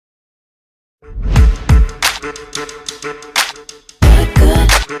Welcome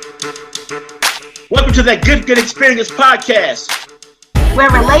to that Good Experience podcast,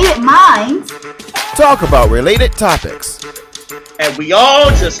 where related minds talk about related topics. And we all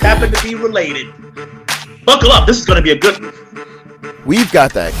just happen to be related. Buckle up, this is going to be a good one. We've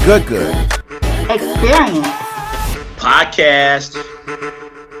got that good experience podcast.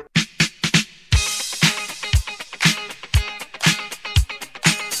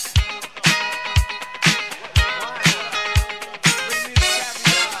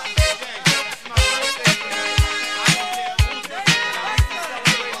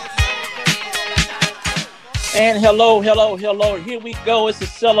 And hello. Here we go. It's a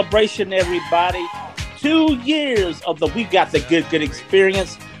celebration, everybody. 2 years of the We Got the Good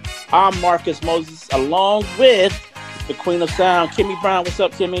Experience. I'm Marcus Moses, along with the Queen of Sound, Kimmy Brown. What's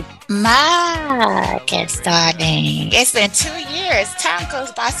up, Kimmy? Marcus, darling. It's been 2 years. Time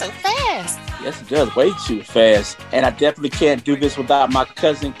goes by so fast. Yes, it does. Way too fast. And I definitely can't do this without my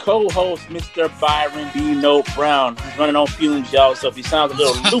cousin, co-host, Mr. Byron B. Note Brown. He's running on fumes, y'all, so if he sounds a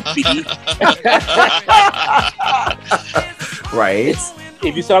little loopy. Right.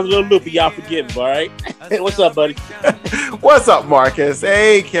 If you sound a little loopy, y'all forgive him, all right? What's up, buddy? What's up, Marcus?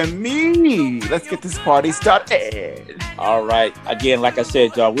 Hey, Kimmy. Let's get this party started. All right. Again, like I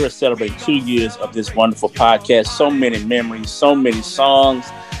said, y'all, we're celebrating 2 years of this wonderful podcast. So many memories, so many songs,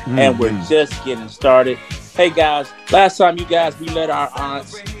 and we're just getting started. Hey, guys, last time, you guys, we let our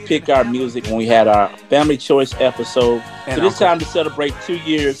aunts pick our music when we had our Family Choice episode. And so this time to celebrate 2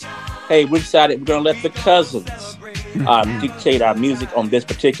 years, hey, we decided we're going to let the cousins dictate our music on this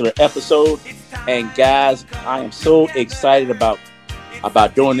particular episode. And guys, I am so excited about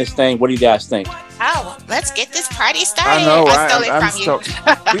doing this thing. What do you guys think? Oh, let's get this party started. I know. I stole it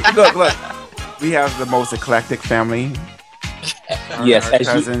from you. Look. We have the most eclectic family. Yes, our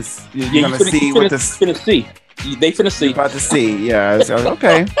cousins. You're gonna see what this. They finna see. You're about to see. Yeah.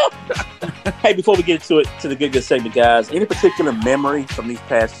 Okay. Hey, before we get to the good segment, guys, any particular memory from these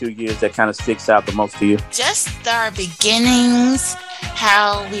past 2 years that kind of sticks out the most to you? Just our beginnings,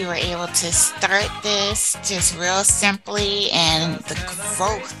 how we were able to start this just real simply, and the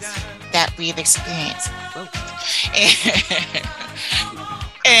growth that we've experienced.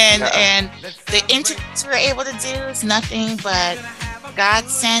 And the interviews we're able to do is nothing but God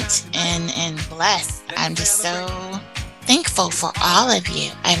sent and blessed. I'm just so thankful for all of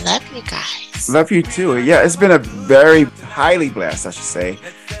you. I love you guys. Love you too. Yeah, it's been a very highly blessed, I should say,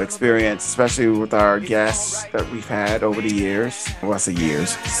 experience, especially with our guests that we've had over the years. Well, I say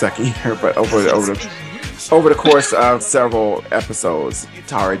years, second year, but over the course of several episodes.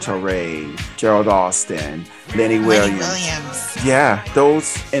 Tari Torre, Gerald Austin, Lenny Williams. Yeah,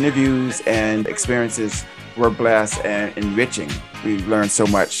 those interviews and experiences were blessed and enriching. We learned so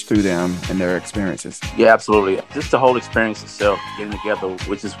much through them and their experiences. Yeah, absolutely. Just the whole experience itself, getting together,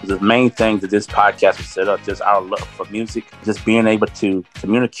 which is the main thing that this podcast was set up, just our love for music, just being able to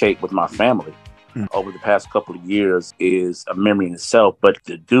communicate with my family over the past couple of years is a memory in itself. But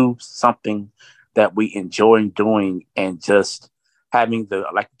to do something that we enjoy doing and just having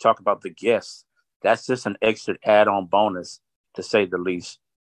like to talk about the guests, that's just an extra add-on bonus, to say the least.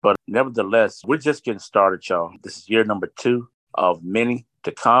 But nevertheless, we're just getting started, y'all. This is year number 2 of many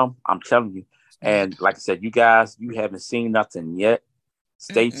to come, I'm telling you. And like I said, you guys, you haven't seen nothing yet.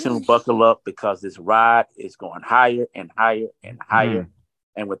 Stay tuned, buckle up, because this ride is going higher and higher and higher.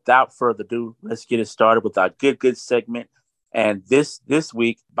 And without further ado, let's get it started with our good segment. And this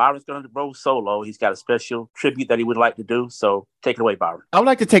week, Byron's going to roll solo. He's got a special tribute that he would like to do. So take it away, Byron. I would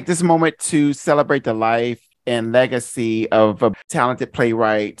like to take this moment to celebrate the life and legacy of a talented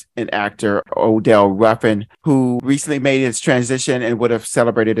playwright and actor, Odell Ruffin, who recently made his transition and would have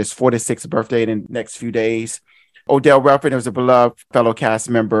celebrated his 46th birthday in the next few days. Odell Ruffin was a beloved fellow cast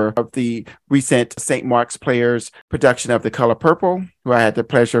member of the recent St. Mark's Players production of The Color Purple, who I had the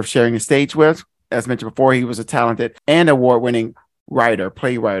pleasure of sharing the stage with. As mentioned before, he was a talented and award-winning writer,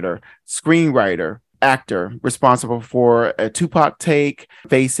 playwright, screenwriter, actor, responsible for a Tupac take,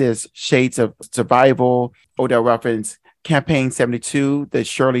 Faces, Shades of Survival, Odell Ruffin's Campaign 72, the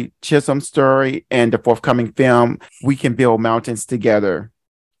Shirley Chisholm story, and the forthcoming film, We Can Build Mountains Together.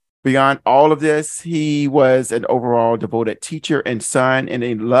 Beyond all of this, he was an overall devoted teacher and son in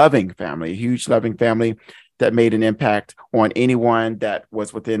a loving family, a huge loving family that made an impact on anyone that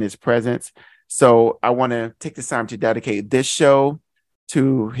was within his presence. So I want to take this time to dedicate this show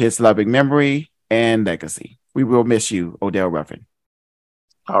to his loving memory and legacy. We will miss you, Odell Ruffin.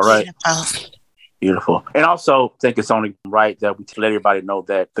 All right. Beautiful. And also, I think it's only right that we let everybody know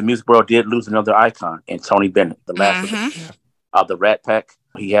that the music world did lose another icon in Tony Bennett, the last of the Rat Pack.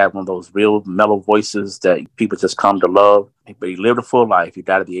 He had one of those real mellow voices that people just come to love. But he lived a full life. He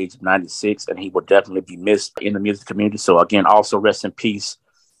died at the age of 96, and he will definitely be missed in the music community. So again, also rest in peace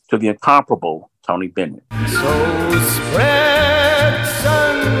to the incomparable Tony Bennett. So spread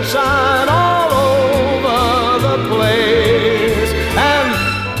sunshine all over the place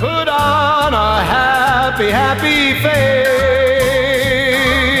and put on a happy, happy face.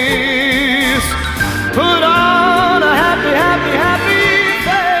 Put on a happy, happy, happy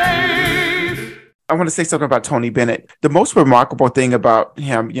face. I want to say something about Tony Bennett. The most remarkable thing about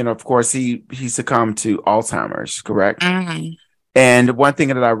him, of course, he succumbed to Alzheimer's, correct? Mm-hmm. And one thing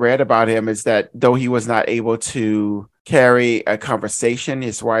that I read about him is that though he was not able to carry a conversation,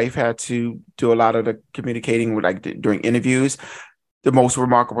 his wife had to do a lot of the communicating during interviews. The most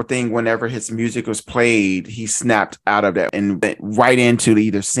remarkable thing, whenever his music was played, he snapped out of that and went right into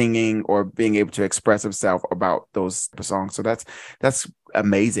either singing or being able to express himself about those songs. So that's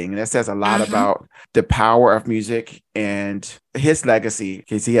amazing. And that says a lot about the power of music and his legacy,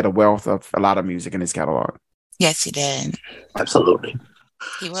 because he had a wealth of a lot of music in his catalog. Yes, he did. Absolutely.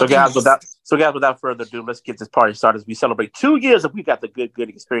 So guys, without further ado, let's get this party started as we celebrate 2 years of We Got the Good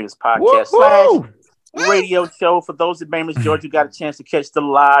Experience podcast / radio show. For those in Bainbridge, Georgia, who got a chance to catch the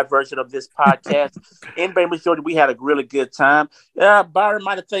live version of this podcast in Bainbridge, Georgia, we had a really good time. Byron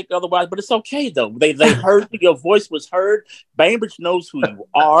might have think otherwise, but it's okay though. They heard you. Your voice was heard. Bainbridge knows who you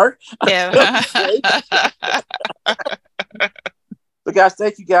are. Yeah. So guys,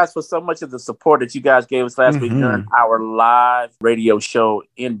 thank you guys for so much of the support that you guys gave us last week during our live radio show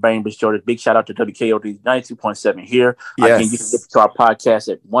in Bainbridge, Georgia. Big shout out to WKOD 92.7 here. Yes. Again, you can get to our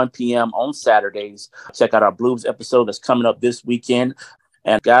podcast at 1 p.m. on Saturdays. Check out our blues episode that's coming up this weekend.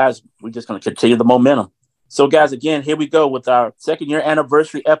 And guys, we're just going to continue the momentum. So guys, again, here we go with our 2nd year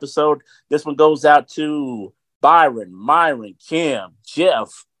anniversary episode. This one goes out to Byron, Myron, Kim,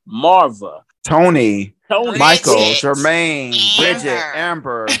 Jeff, Marva, Tony, Michael, Bridget, Jermaine, Bridget,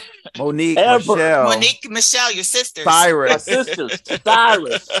 Amber, Monique, Michelle, your sisters. Cyrus. my sisters,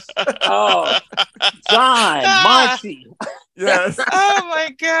 Cyrus, John, Monty. Yes. Oh my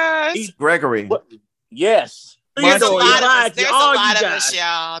gosh. Gregory. Yes. There's a lot of Elijah, us,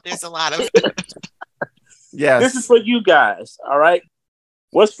 y'all. There's a lot of Yes. This is for you guys. All right.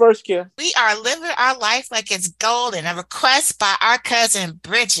 What's first, Kim? We are living our life like it's golden. A request by our cousin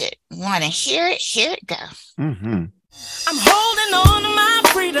Bridget. Want to hear it? Here it go. Mm-hmm. I'm holding on to my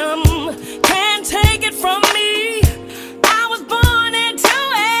freedom. Can't take it from me. I was born into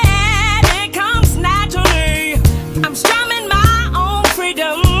it. It comes naturally. I'm strumming my own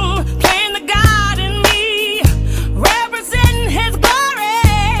freedom. Playing the God in me. Representing his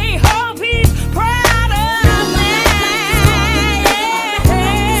glory. Hope he's proud of me.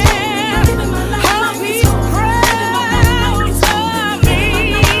 Hope he's proud of me.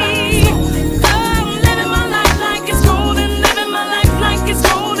 I'm living my life like it's golden. Living my life like it's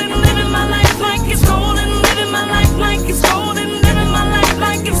golden. Living my life like it's golden. Living my life like it's golden. Living my life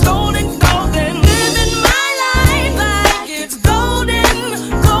like it's golden. Golden. Living my life like it's golden.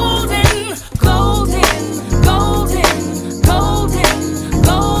 Golden. Golden. Golden. Golden.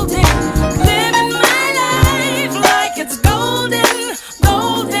 Golden. Living my life like it's golden.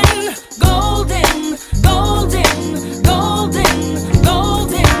 Golden. Golden. Golden. Golden.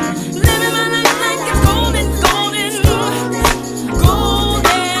 Golden. Living my life like it's golden. Golden.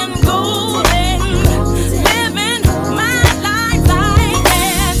 Golden. Golden. Living my life like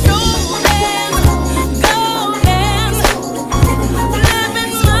it's golden. Golden.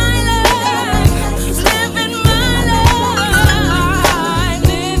 Living my life. Living my life.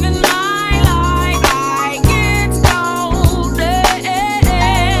 Living my life like it's golden.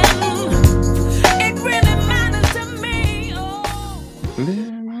 It really matters to me. Oh.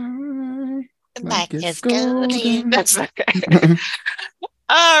 Like it's golden. That's okay.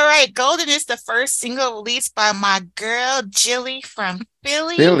 All right. Golden is the first single released by my girl Jilly from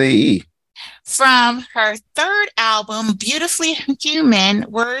Philly. Billy. From her 3rd album, Beautifully Human,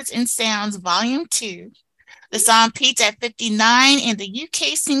 Words and Sounds, Volume 2. The song peaked at 59 in the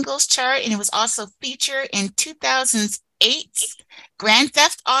UK singles chart, and it was also featured in 2008's Grand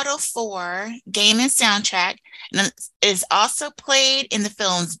Theft Auto 4 game and soundtrack. And it is also played in the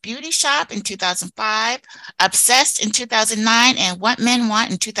films Beauty Shop in 2005, Obsessed in 2009, and What Men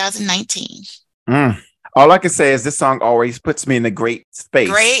Want in 2019. All I can say is this song always puts me in a great space.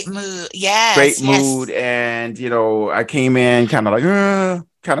 Great mood. Yes. Great mood. And, I came in kind of like,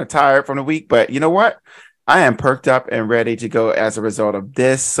 kind of tired from the week. But you know what? I am perked up and ready to go as a result of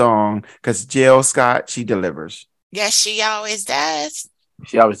this song because Jill Scott, she delivers. Yes, she always does.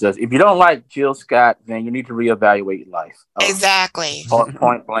 She always does. If you don't like Jill Scott, then you need to reevaluate your life. Exactly.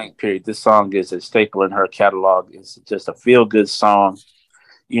 Point blank, period. This song is a staple in her catalog. It's just a feel good song.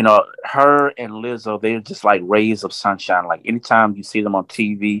 You know, her and Lizzo, they're just like rays of sunshine. Like anytime you see them on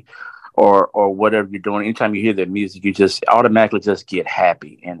TV or whatever you're doing, anytime you hear their music, you just automatically just get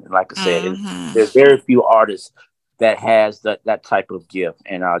happy. And like I said, there's very few artists that has that type of gift.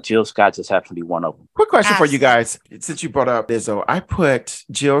 And Jill Scott just happens to be one of them. Quick question for you guys. Since you brought up Lizzo, I put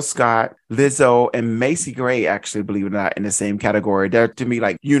Jill Scott, Lizzo, and Macy Gray, actually, believe it or not, in the same category. They're, to me,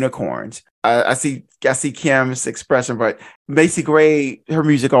 like unicorns. I see Kim's expression, but Macy Gray, her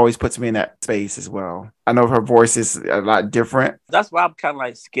music always puts me in that space as well. I know her voice is a lot different. That's why I'm kind of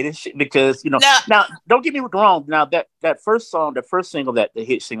like skittish because, you know, now don't get me wrong. Now that first song, the first single, the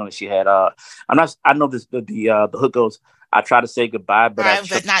hit single that she had, I know this, the hook goes, I try to say goodbye,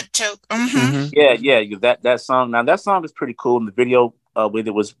 but not choke. Yeah. That song. Now that song is pretty cool, and the video with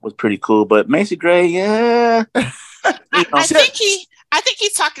it was pretty cool. But Macy Gray, yeah, I think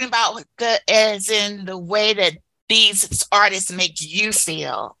he's talking about as in the way that these artists make you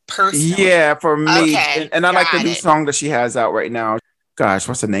feel personally. Yeah, for me. Okay, and I like the new song that she has out right now. Gosh,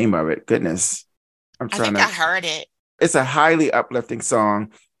 what's the name of it? Goodness. I heard it. It's a highly uplifting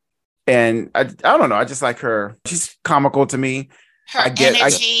song. And I don't know. I just like her. She's comical to me. Her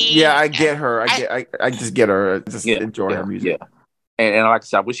energy. I get her. I just get her. Enjoy her music. Yeah. And like I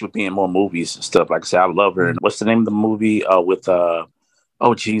said, I wish she would be in more movies and stuff. Like I said, I love her. And what's the name of the movie with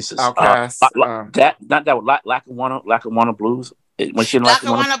oh Jesus, Outcast? Lackawanna Blues. When she in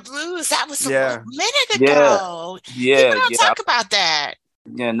Lackawanna Blues, that was a minute ago. People don't talk about that.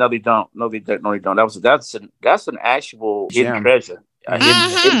 Yeah, no, they don't. That's an actual hidden treasure.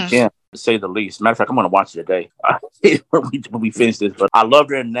 Hidden gem, to say the least. Matter of fact, I'm gonna watch it today when we finish this. But I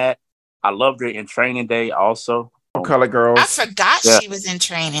loved her in that. I loved her in Training Day also. Color Girls. I forgot she was in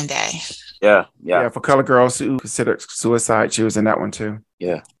Training Day. Yeah. For Color Girls who considered suicide, she was in that one too.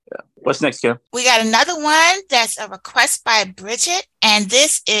 Yeah. What's next, Kim? We got another one that's a request by Bridget, and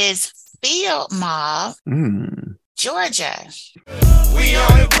this is Field Mob, Georgia. We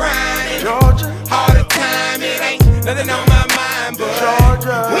on the grind, Georgia. All the time, it ain't nothing on my mind, but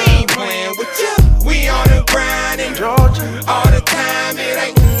Georgia. We ain't playing with you. We on the grind in Georgia. All the time, it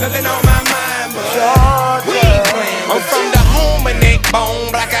ain't nothing on my mind, but Georgia. We ain't playing with I'm from the home of neck bone,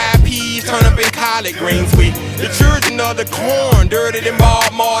 black eyed peas, turn up in collard greens with the children of the corn, dirty than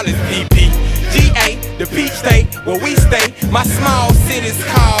Bob Marley's PP. GA, the peach state where we stay. My small city's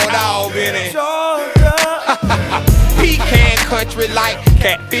called Albany. Georgia. Pecan country like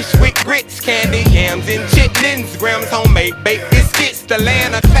catfish with grits, candy yams and chitlins, grams homemade baked biscuits, the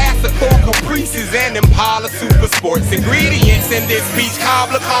land of classical caprices and Impala super sports ingredients in this beach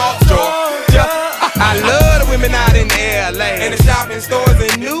cobbler called Georgia. I love the women out in LA and the shopping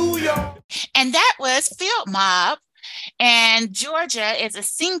stores in New York. And that was Field Mob. And Georgia is a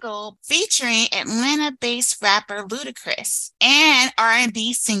single featuring Atlanta-based rapper Ludacris and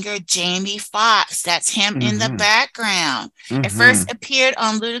R&B singer Jamie Foxx. That's him in the background. It first appeared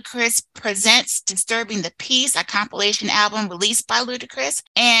on Ludacris Presents Disturbing the Peace, a compilation album released by Ludacris.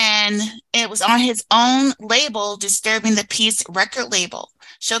 And it was on his own label, Disturbing the Peace record label,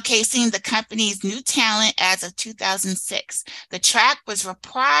 showcasing the company's new talent as of 2006. The track was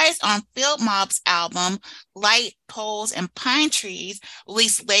reprised on Field Mob's album, Light Poles and Pine Trees,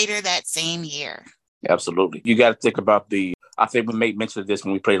 released later that same year. Absolutely. You got to think about I think we made mention of this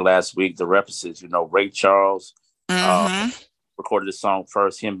when we played last week, the references, Ray Charles recorded this song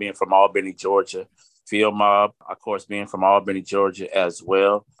first, him being from Albany, Georgia. Field Mob, of course, being from Albany, Georgia as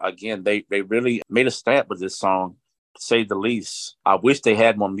well. Again, they really made a stamp with this song, to say the least. I wish they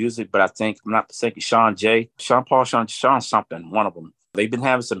had more music, but I think, I'm not mistaken, Sean something, one of them. They've been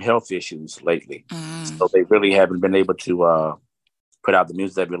having some health issues lately. So they really haven't been able to put out the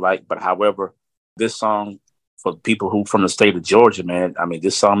music that we like. But however, this song, for people who from the state of Georgia, man, I mean,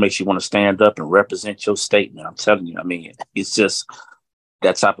 this song makes you want to stand up and represent your state, man. I'm telling you, I mean, it's just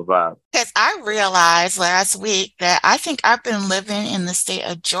that type of vibe. Because I realized last week that I think I've been living in the state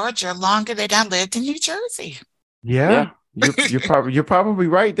of Georgia longer than I lived in New Jersey. Yeah. You're probably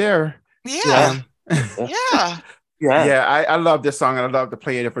right there. Yeah. I love this song and I love to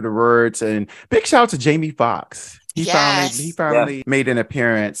play it for the words. And big shout out to Jamie Foxx. He finally made an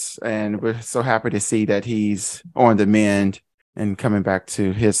appearance, and we're so happy to see that he's on the mend and coming back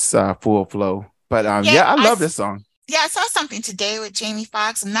to his full flow. But I love this song. Yeah, I saw something today with Jamie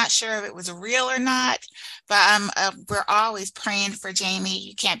Foxx. I'm not sure if it was real or not, but we're always praying for Jamie.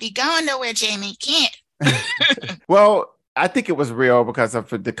 You can't be going nowhere, Jamie. You can't. Well, I think it was real because of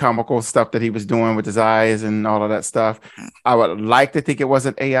the comical stuff that he was doing with his eyes and all of that stuff. I would like to think it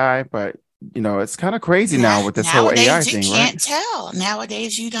wasn't AI, but it's kind of crazy now with this whole AI thing, Nowadays, you right? can't tell.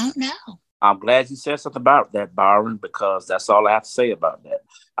 Nowadays, you don't know. I'm glad you said something about that, Byron, because that's all I have to say about that.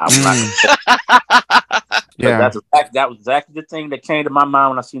 I'm not. Yeah. That was exactly the thing that came to my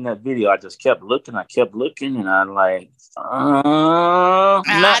mind when I seen that video. I just kept looking, and I'm like, I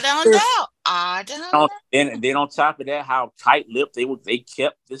don't know. And then on top of that, how tight-lipped they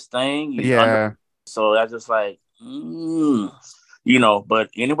kept this thing. Yeah. So I just like, But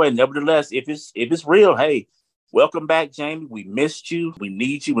anyway, nevertheless, if it's real, hey, welcome back, Jamie. We missed you. We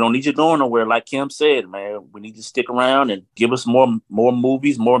need you. We don't need you going nowhere. Like Kim said, man, we need you to stick around and give us more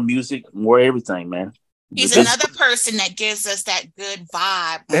movies, more music, more everything, man. He's another person that gives us that good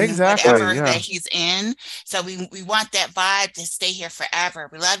vibe. Exactly. Whatever that he's in. So we want that vibe to stay here forever.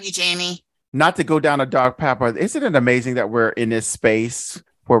 We love you, Jamie. Not to go down a dark path, but isn't it amazing that we're in this space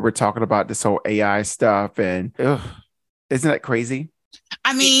where we're talking about this whole AI stuff? And isn't that crazy?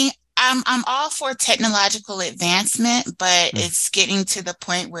 I mean, I'm all for technological advancement, but it's getting to the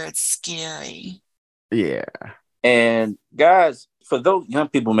point where it's scary. Yeah. And guys, for those young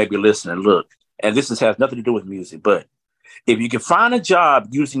people maybe listening, look, and this has nothing to do with music, but if you can find a job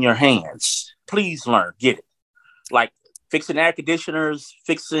using your hands, please learn, get it. Like fixing air conditioners,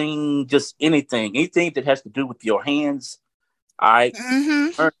 fixing just anything that has to do with your hands. All right.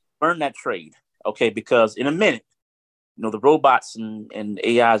 Learn that trade. Okay. Because in a minute, the robots and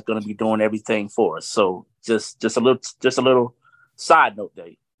AI is going to be doing everything for us. So just a little side note there,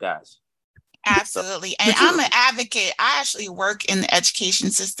 guys. Absolutely. And I'm an advocate. I actually work in the education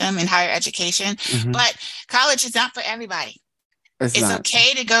system in higher education, but college is not for everybody. It's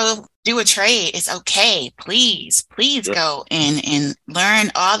okay to go do a trade. It's okay. Please go and learn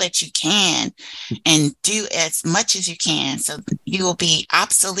all that you can and do as much as you can. So you will be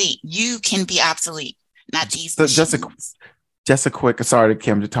obsolete. You can be obsolete, not these machines. Just a quick, sorry,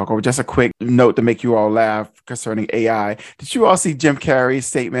 Kim, to talk over. Just a quick note to make you all laugh concerning AI. Did you all see Jim Carrey's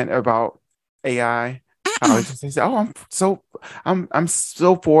statement about AI? He said, "Oh, I'm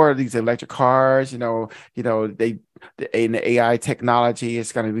so for these electric cars. The AI technology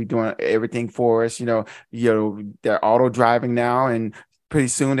is going to be doing everything for us. They're auto driving now, and pretty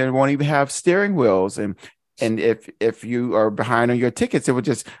soon they won't even have steering wheels. And if you are behind on your tickets, it would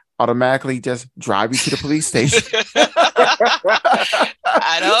just automatically just drive you to the police station."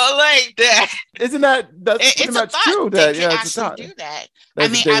 I don't like that. Isn't that's pretty much true? That they can actually do that. I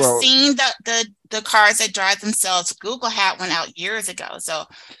mean, I've seen the cars that drive themselves. Google had one out years ago.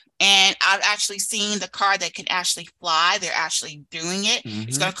 And I've actually seen the car that can actually fly. They're actually doing it.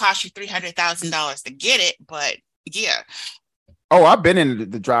 It's going to cost you $300,000 to get it, but yeah. Oh, I've been in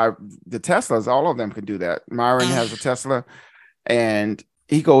the Teslas. All of them can do that. Myron has a Tesla, and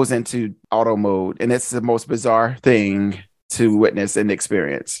he goes into auto mode, and it's the most bizarre thing to witness and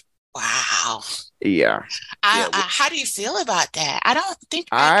experience. Wow. Yeah. How do you feel about that? I don't think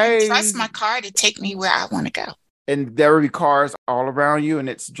I can trust my car to take me where I want to go. And there will be cars all around you, and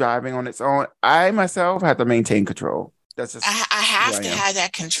it's driving on its own. I myself have to maintain control. That's just I have to have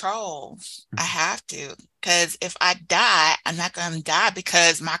that control. I have to, because if I die, I'm not going to die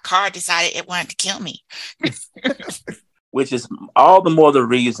because my car decided it wanted to kill me. Which is all the more the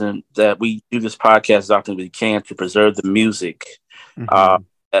reason that we do this podcast as often as we can to preserve the music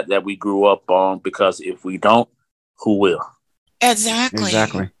that we grew up on. Because if we don't, who will? Exactly.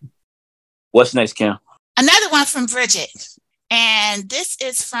 What's next, Kim? Another one from Bridget. And this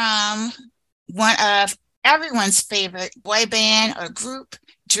is from one of everyone's favorite boy band or group,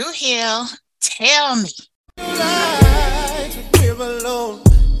 Drew Hill, Tell Me. We're alone.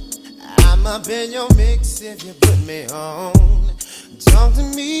 I'm up in your mix if you put me on. Talk to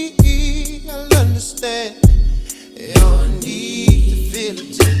me, I'll understand your need to feel a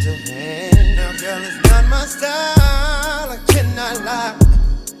gentle hand. Now, girl, it's not my style, I cannot lie.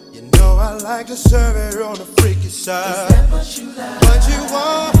 You know I like to serve it on the freaky side. Is that what you like? What you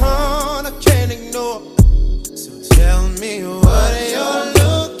want, I can't ignore. So tell me what you're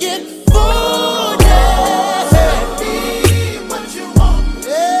looking for.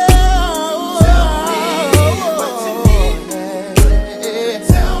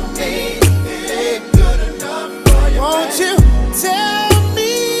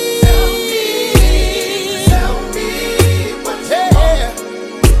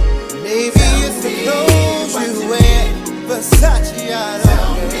 Versace out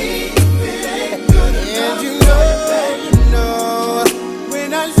of me, and you know,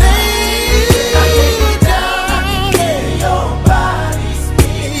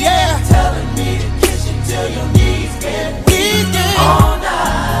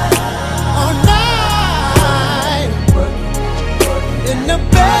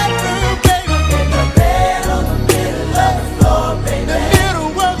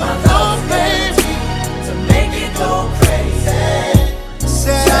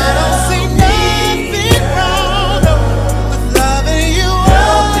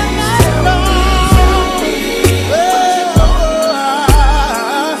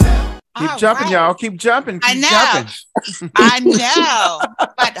 Keep All jumping, right. y'all. Keep jumping. I Keep know. jumping. I know.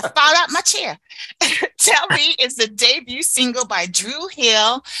 About to fall out my chair. Tell Me is the debut single by Drew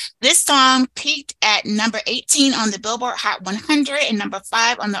Hill. This song peaked at number 18 on the Billboard Hot 100 and number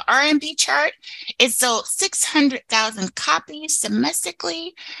 5 on the R&B chart. It sold 600,000 copies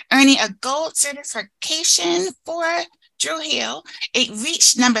domestically, earning a gold certification for Drew Hill. It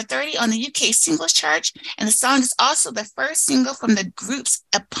reached number 30 on the UK singles chart, and the song is also the first single from the group's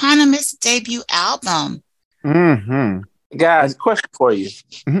eponymous debut album. Mm-hmm. Guys, question for you.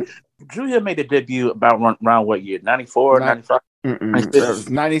 Mhm. Drew Hill made a debut about around what year? 94, 95? It was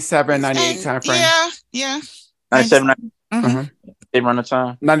 97, 98 time frame. Yeah. 97, 90, Uh-huh. they run the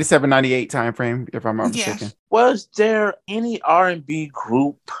time? 97, 98 time frame, if I'm not mistaken. Was there any R&B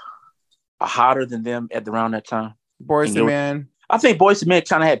group hotter than them at around that time? Boys and Men. I think Boys and Men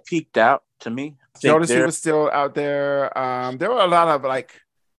kind of had peaked out to me. Jodeci was still out there. There were a lot of like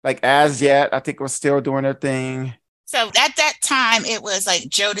As Yet, I think, was still doing their thing. So at that time, it was like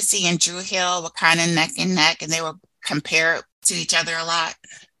Jodeci and Drew Hill were kind of neck and neck, and they were compared to each other a lot.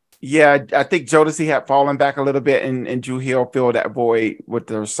 Yeah, I think Jodeci had fallen back a little bit, and Drew Hill filled that void with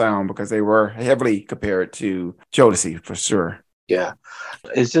their sound because they were heavily compared to Jodeci for sure. Yeah,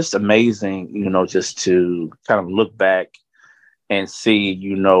 it's just amazing, just to kind of look back and see,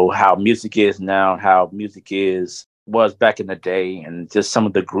 how music is now, how music was back in the day, and just some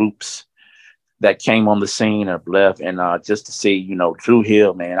of the groups that came on the scene or left, and just to see, Drew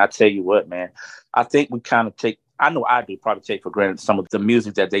Hill, man, I tell you what, man, I think we kind of I know I do probably take for granted some of the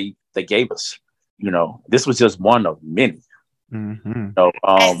music that they gave us. This was just one of many. Mm-hmm.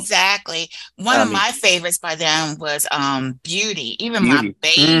 Exactly. One of my favorites by them was Beauty. Even my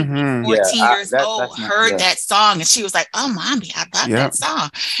baby, 14 years old, heard that song, and she was like, "Oh, mommy, I love that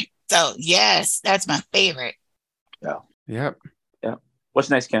song." So yes, that's my favorite. Yeah. What's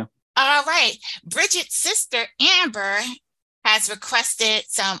next, Kim? All right. Bridget's sister, Amber, has requested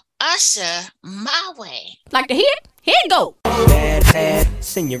some Usher, My Way. Like to hit? Here it go. Bad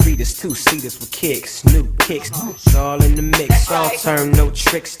senoritas, two-seaters with kicks, new kicks, it's all in the mix. All turn, no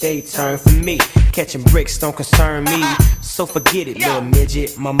tricks, they turn for me. Catching bricks don't concern me, so forget it, little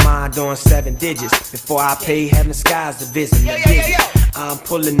midget. My mind on 7 digits. Before I pay, heaven skies to visit the visit. I'm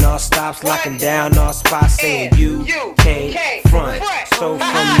pulling all stops, locking down all spots, saying you can't front. So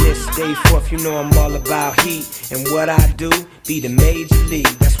from this day forth, I'm all about heat. And what I do, be the major league.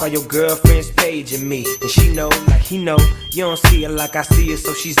 That's why your girlfriend's paging me. And she know, like he know, you don't see her like I see her,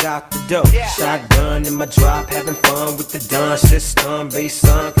 so she's out the door. Shotgun in my drop, having fun with the dun system. Based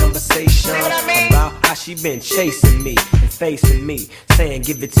on conversation about how she been chasing me and facing me, saying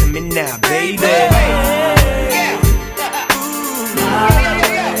give it to me now, baby.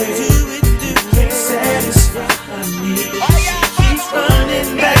 Can't satisfy me. Keeps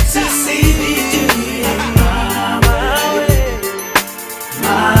running back to see me do it my way.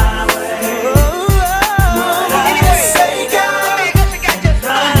 What I say, God,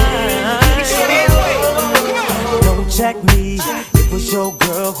 don't check me. It was your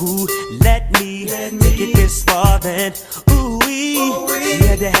girl who let me make it this far. Then, she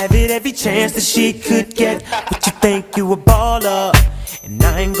had to have it every chance that she could get. But you think you a baller, and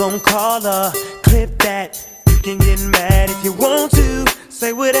I ain't gon' call her. Clip that. You can get mad if you want to.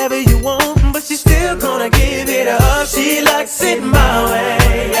 Say whatever you want, but she's still gonna give it up. She likes it my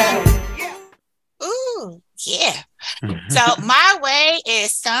way. Ooh, yeah. So My Way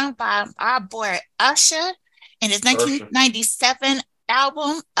is sung by our boy Usher in his 1997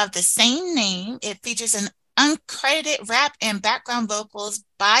 album of the same name. It features an uncredited rap and background vocals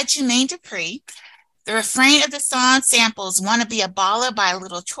by Jermaine Dupri. The refrain of the song samples "Wanna Be a Baller" by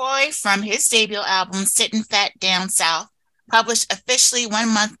Little Troy from his debut album Sittin' Fat Down South, published officially 1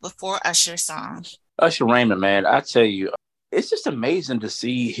 month before Usher's song. Usher Raymond, man, I tell you, it's just amazing to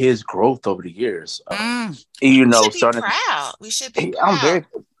see his growth over the years. We should be proud. We should be proud. I'm very,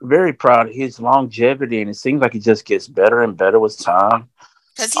 very proud of his longevity, and it seems like it just gets better and better with time.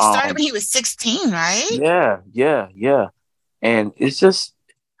 Because he started when he was 16, right? Yeah. And it's just,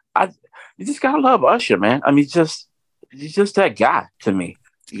 you just gotta love Usher, man. I mean, he's just that guy to me,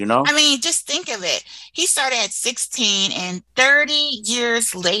 I mean, just think of it. He started at 16, and 30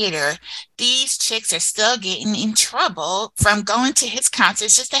 years later, these chicks are still getting in trouble from going to his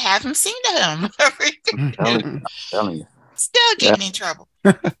concerts just to have him sing to them. I'm telling you. Still getting in trouble.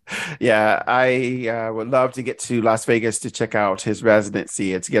 Yeah, I would love to get to Las Vegas to check out his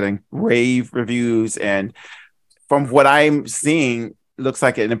residency. It's getting rave reviews, and from what I'm seeing, looks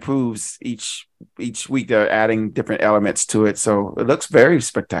like it improves each week. They're adding different elements to it, so it looks very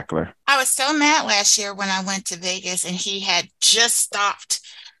spectacular. I was so mad last year when I went to Vegas and he had just stopped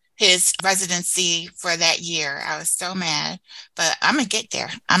his residency for that year. I was so mad, but I'm gonna get there.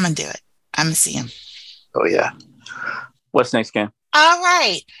 I'm gonna do it. I'm gonna see him. Oh yeah. What's next, Cam? All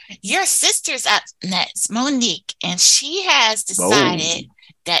right, your sister's up next, Monique, and she has decided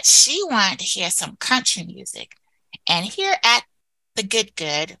that she wanted to hear some country music. And here at the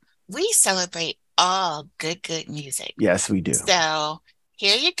Good, we celebrate all good music. Yes, we do. So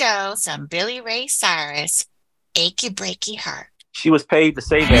here you go, some Billy Ray Cyrus, Achy Breaky Heart. She was paid to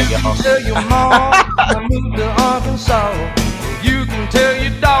say that, y'all. Tell your mom I moved to Arkansas. You can tell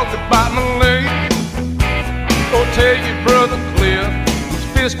your dog to bite my leg. Or tell your brother Cliff, whose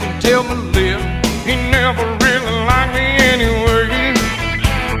fist can tell my lip. He never really liked me anyway.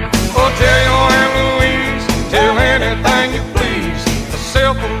 Or tell your Aunt Louise, tell anything you please.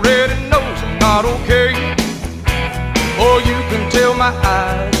 Myself already knows I'm not okay. Or you can tell my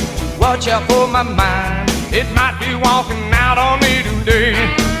eyes to watch out for my mind. It might be walking out on me today.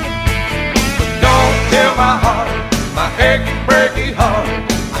 But don't tell my heart, my achy breaky heart,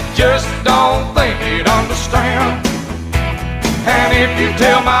 I just don't think you'd understand. And if you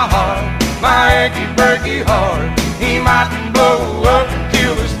tell my heart, my achy breaky heart, he might blow up and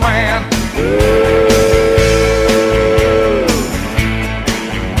kill this man.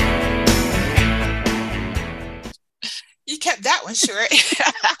 You kept that one short.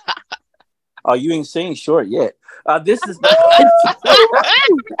 Oh, you ain't seen short yet. This is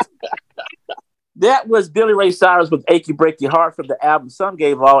that was Billy Ray Cyrus with "Achy Break Your Heart" from the album "Some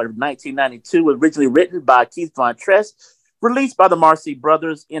Gave All" in 1992. Originally written by Keith Von Tress, released by the Marcy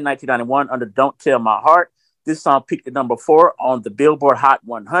Brothers in 1991 under "Don't Tell My Heart." This song peaked at number 4 on the Billboard Hot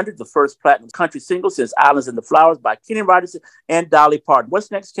 100, the first platinum country single since "Islands in the Flowers" by Kenny Rogers and Dolly Parton.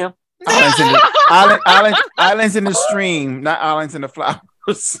 What's next, Kim? Islands in the stream, not islands in the flowers.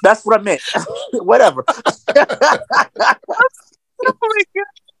 That's what I meant. Whatever. Oh my God.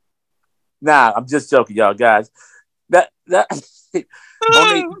 Nah, I'm just joking, y'all guys.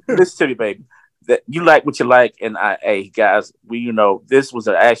 Only listen to me, baby. That you like what you like, and hey guys, this was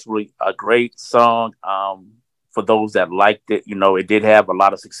actually a great song. For those that liked it, it did have a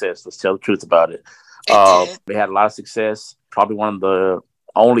lot of success. Let's tell the truth about it. They had a lot of success. Probably one of the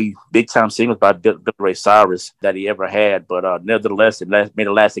only big time singles by Billy Ray Cyrus that he ever had. But nevertheless, it made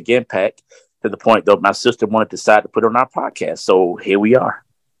a lasting impact to the point though my sister wanted to decide to put it on our podcast. So here we are.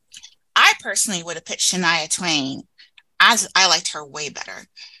 I personally would have picked Shania Twain. I liked her way better.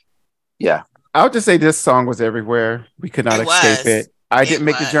 Yeah. I would just say this song was everywhere. We could not escape it. I didn't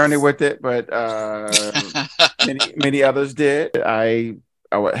make the journey with it, but many others did. I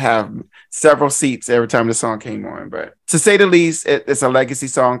would have several seats every time the song came on. But to say the least, it's a legacy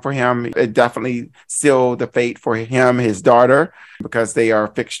song for him. It definitely sealed the fate for him, his daughter, because they are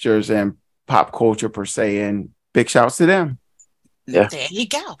fixtures in pop culture per se. And big shouts to them. Yeah. There you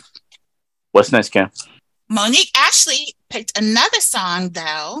go. What's next, Cam? Monique actually picked another song,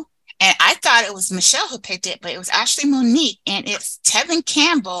 though, and I thought it was Michelle who picked it, but it was actually Monique, and it's Tevin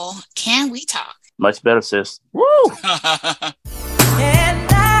Campbell, "Can We Talk?" Much better, sis. Woo! And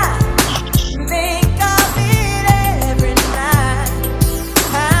I think of it every night,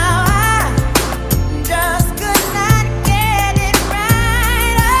 how I just could not get it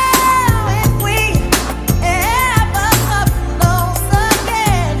right. Oh, if we ever come close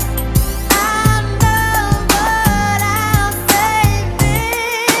again, I know what I'll say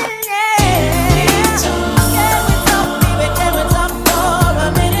then, yeah. Can we talk for a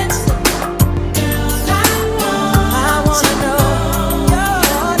minute? I wanna know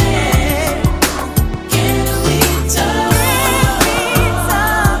your name. Can we talk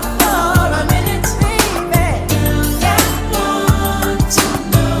for a minute, baby? I want to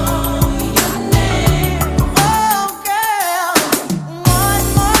know your name. Oh, girl, one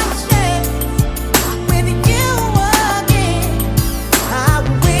more chance with you again. I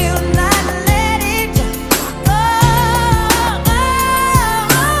will not let it go.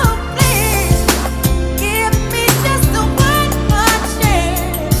 Please give me just one more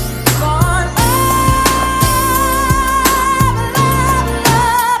chance for love,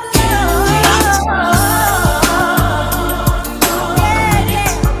 yeah, baby. I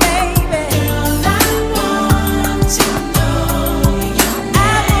want to know your name. I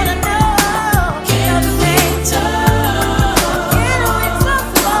wanna know. Can we talk? Can we talk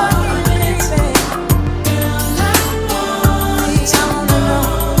for a minute, baby? I wanna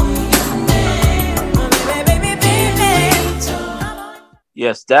know your name, baby.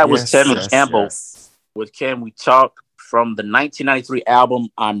 Yes, that was Tevin Campbell yes. with "Can We Talk" from the 1993 album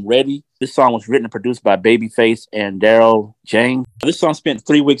I'm Ready. This song was written and produced by Babyface and Daryl James. This song spent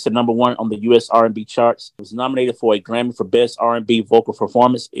 3 weeks at #1 on the U.S. R&B charts. It was nominated for a Grammy for Best R&B Vocal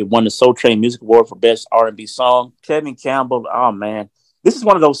Performance. It won the Soul Train Music Award for Best R&B Song. Kevin Campbell, oh man. This is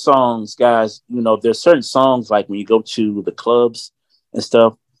one of those songs, guys, there's certain songs like when you go to the clubs and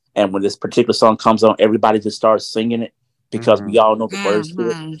stuff, and when this particular song comes on, everybody just starts singing it because we all know the words to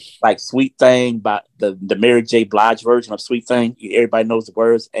it. Like Sweet Thing by the Mary J. Blige version of Sweet Thing. Everybody knows the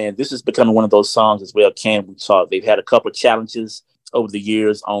words. And this is becoming one of those songs as well. We saw they've had a couple of challenges over the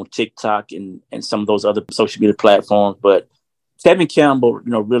years on TikTok and some of those other social media platforms. But Kevin Campbell,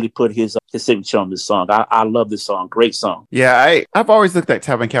 really put his signature on this song. I love this song. Great song. Yeah, I've always looked at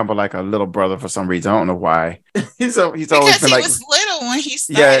Kevin Campbell like a little brother for some reason. I don't know why. he's always been because he like, was little when he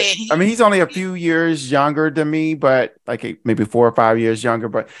started. Yeah, I mean, he's only a few years younger than me, but like maybe 4 or 5 years younger.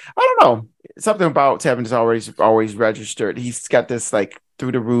 But I don't know. Something about Kevin is always registered. He's got this like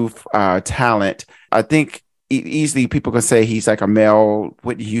through the roof talent. I think easily people can say he's like a male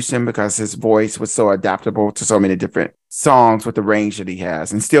Whitney Houston because his voice was so adaptable to so many different songs with the range that he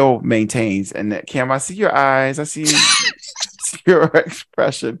has and still maintains. And that, Cam, I see your eyes. I see your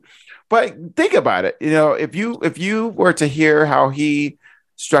expression. But think about it. If you were to hear how he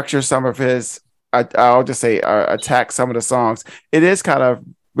structures some of his, I'll just say attack some of the songs, it is kind of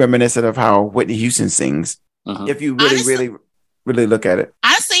reminiscent of how Whitney Houston sings. If you really look at it.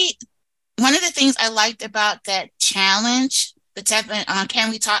 Honestly, one of the things I liked about that challenge, the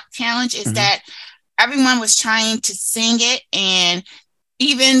Can We Talk challenge, is that everyone was trying to sing it. And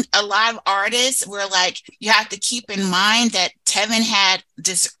even a lot of artists were like, you have to keep in mind that Tevin had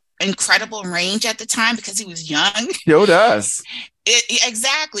this incredible range at the time because he was young. Still does.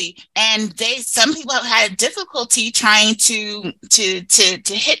 Exactly. And some people had difficulty trying to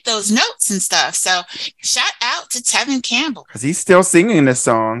hit those notes and stuff. So shout out to Tevin Campbell. Because he's still singing this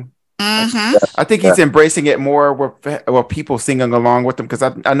song. I think he's embracing it more with people singing along with him. Because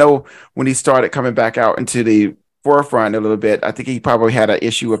I know when he started coming back out into the forefront a little bit, I think he probably had an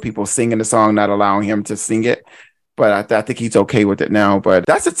issue with people singing the song, not allowing him to sing it. But I think he's okay with it now. But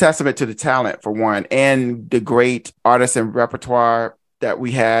that's a testament to the talent, for one, and the great artists and repertoire that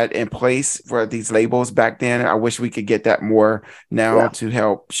we had in place for these labels back then. I wish we could get that more now to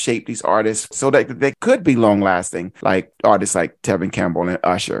help shape these artists so that they could be long lasting, like artists like Tevin Campbell and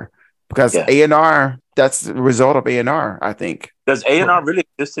Usher. Because A&R, that's the result of A&R, I think. Does A&R really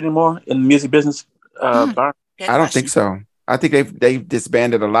exist anymore in the music business? I don't think so. I think they've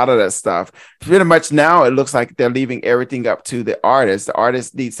disbanded a lot of that stuff. Pretty much now it looks like they're leaving everything up to the artist. The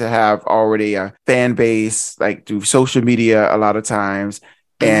artist needs to have already a fan base, like through social media a lot of times.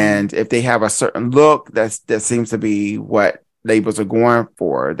 And if they have a certain look, that seems to be what labels are going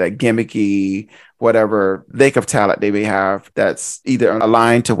for, that gimmicky, whatever lake of talent they may have that's either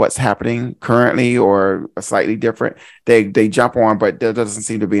aligned to what's happening currently or slightly different. They jump on, but there doesn't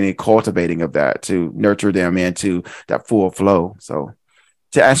seem to be any cultivating of that to nurture them into that full flow. So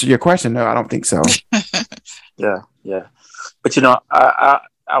to answer your question, no, I don't think so. Yeah. But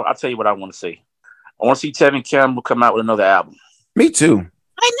I'll tell you what I want to see. I want to see Tevin Campbell come out with another album. Me too.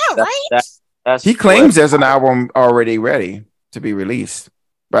 I know, right? He claims there's an album already ready to be released,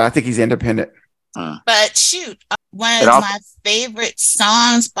 but I think he's independent. But shoot, one of my favorite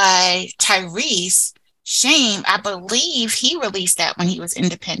songs by Tyrese, Shame, I believe he released that when he was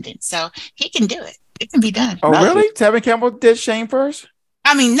independent. So he can do it. It can be done. Oh, really? Tevin Campbell did Shame first?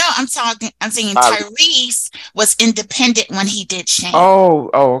 I mean, no, I'm saying Tyrese was independent when he did Shame. Oh,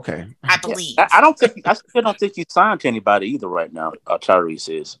 okay. I believe. I still don't think he's signed to anybody either right now.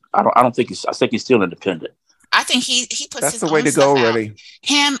 Tyrese is. I think he's still independent. I think he puts that's his the way own to stuff go, out. really.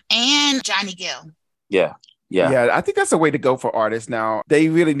 Him and Johnny Gill. Yeah. I think that's the way to go for artists now. They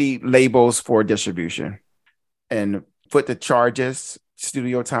really need labels for distribution and put the charges,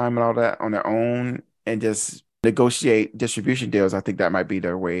 studio time and all that on their own and just negotiate distribution deals. I think that might be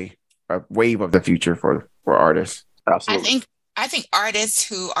their wave of the future for artists. Absolutely. I think artists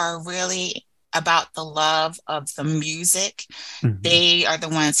who are really about the love of the music, they are the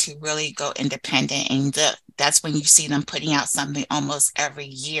ones who really go independent, and that's when you see them putting out something almost every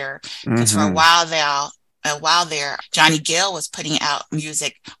year. Because for a while there, Johnny Gill was putting out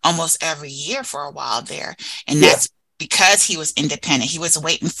music almost every year for a while there, and that's because he was independent. He was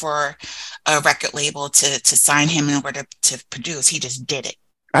waiting for a record label to sign him in order to produce. He just did it.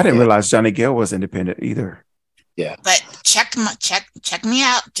 I didn't realize Johnny Gill was independent either. Yeah. But check me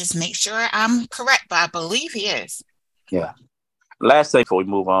out. Just make sure I'm correct, but I believe he is. Yeah. Last thing before we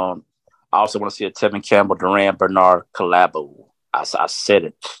move on, I also want to see a Tevin Campbell, Duran Bernard collabo. I said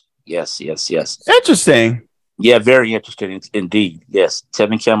it. Yes. Interesting. Yeah, very interesting indeed. Yes,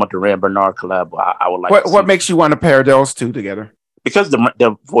 Tevin Campbell, Duran Bernard collab. I would like. What makes you want to pair those two together? Because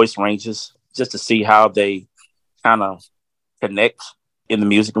the voice ranges, just to see how they kind of connect in the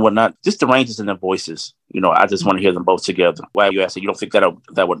music and whatnot. Just the ranges in their voices. I just want to hear them both together. Why you asking? You don't think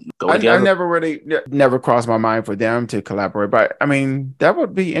that would go together? I never crossed my mind for them to collaborate, but I mean that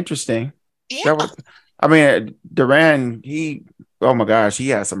would be interesting. Yeah. Duran, oh my gosh, he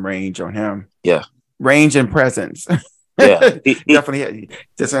has some range on him. Yeah. Range and presence. Yeah. Definitely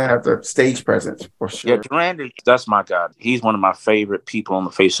doesn't have the stage presence for sure. Yeah, Duran, that's my guy. He's one of my favorite people on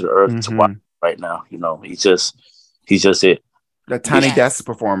the face of the earth to watch right now. He's just it. The Tiny Desk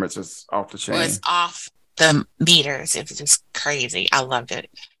performance was off the chain. It was off the meters. It was just crazy. I loved it.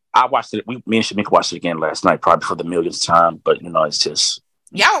 I watched it. Me and Shamika watched it again last night, probably for the millionth time. But it's just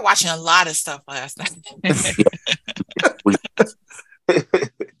y'all were watching a lot of stuff last night.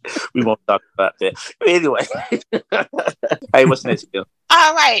 We won't talk about that. But anyway, hey, what's next, Bill?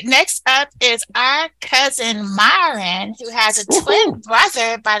 All right. Next up is our cousin Myron, who has a twin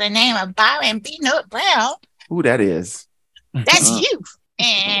brother by the name of Byron B. Note Brown. Who that is? That's you.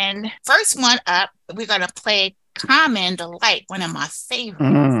 And first one up, we're going to play Common Delight, one of my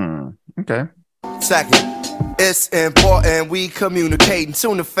favorites. Okay. Second, it's important we communicate and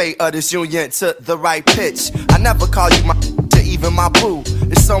tune the fate of this union to the right pitch. I never call you my to even my boo.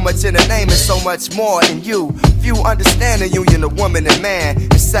 There's so much in the name and so much more in you. Few understand the union of woman and man.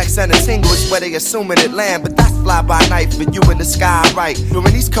 And sex and a tingle is where they assuming it land. But that's fly by night for you in the sky, right?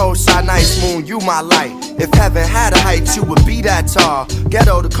 During these cold shy nights, moon, you my light. If heaven had a height, you would be that tall.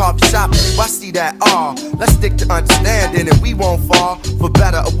 Ghetto, the coffee shop, I see that all. Let's stick to understanding and we won't fall. For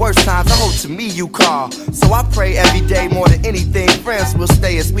better or worse times, I hope to me you call. So I pray every day more than anything, friends will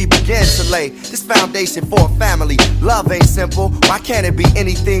stay as we begin to lay this foundation for a family. Love ain't simple. Why can't it be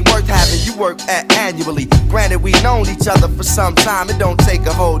anything worth having you work at annually? Granted, we known each other for some time. It don't take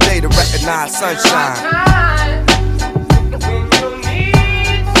a whole day to recognize sunshine.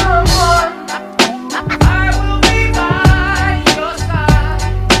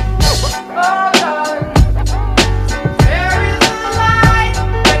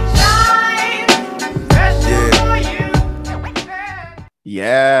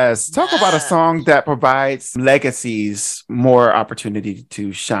 Yes. Talk about a song that provides legacies more opportunity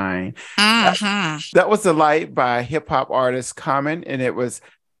to shine. That was The Light by hip hop artist Common, and it was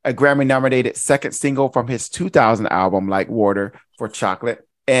a Grammy nominated second single from his 2000 album, Like Water for Chocolate.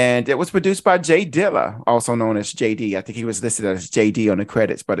 And it was produced by Jay Dilla, also known as JD. I think he was listed as JD on the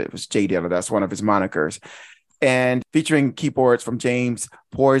credits, but it was Jay Dilla. That's one of his monikers. And featuring keyboards from James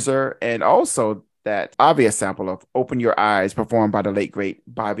Poyser and also that obvious sample of Open Your Eyes performed by the late, great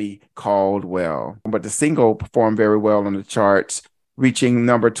Bobby Caldwell. But the single performed very well on the charts, reaching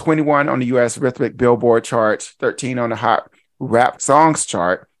number 21 on the U.S. Rhythmic Billboard charts, 13 on the Hot Rap Songs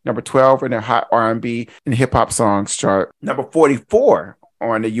chart, number 12 in the Hot R&B and Hip Hop Songs chart, number 44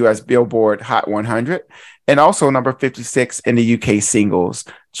 on the U.S. Billboard Hot 100, and also number 56 in the UK Singles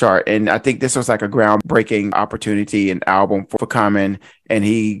chart. And I think this was like a groundbreaking opportunity and album for Common, and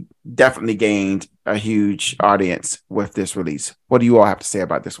he definitely gained a huge audience with this release. What do you all have to say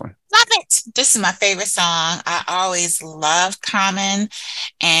about this one? Love it. This is my favorite song. I always loved Common,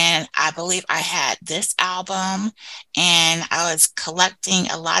 and I believe I had this album, and I was collecting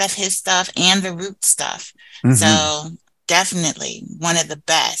a lot of his stuff and the Root stuff. So definitely one of the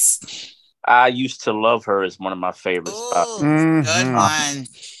best. I used to love her as one of my favorites. Good one.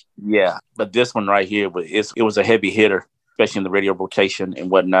 Yeah, but this one right here, it was a heavy hitter, especially in the radio rotation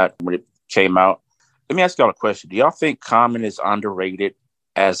and whatnot when it came out. Let me ask y'all a question. Do y'all think Common is underrated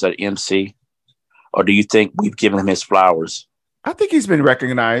as an MC? Or do you think we've given him his flowers? I think he's been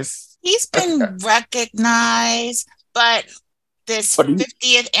recognized. He's been recognized, but this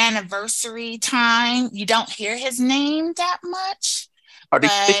 50th anniversary time, you don't hear his name that much.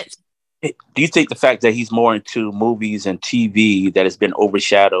 Do you think the fact that he's more into movies and TV that has been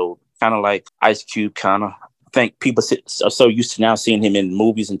overshadowed, kind of like Ice Cube, kind of? I think people are so used to now seeing him in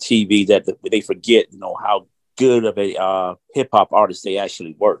movies and TV that they forget, how good of a hip hop artist they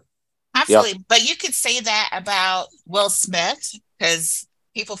actually were. Absolutely. Yep. But you could say that about Will Smith, because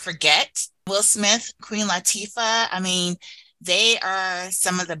people forget Will Smith, Queen Latifah. I mean, they are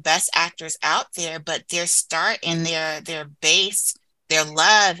some of the best actors out there, but their start and their base, their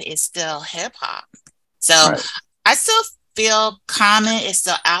love is still hip hop. So I still feel Common is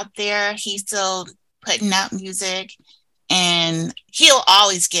still out there. He's still putting out music, and he'll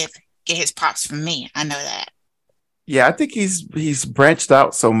always get his props from me. I know that. Yeah, I think he's branched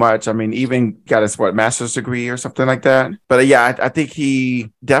out so much. I mean, even got his master's degree or something like that. But yeah, I think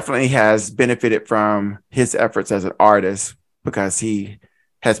he definitely has benefited from his efforts as an artist because he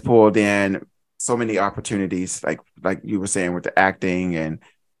has pulled in so many opportunities, like you were saying with the acting and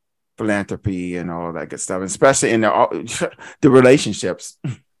philanthropy and all of that good stuff, especially in the relationships.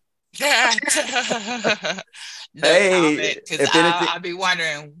 No Hey, comment, because if anything, I'll be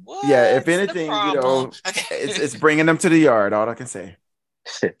wondering yeah, if what's the anything, problem. Okay. it's bringing them to the yard. All I can say.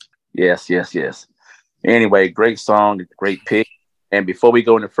 Yes, yes, yes. Anyway, great song, great pick. And before we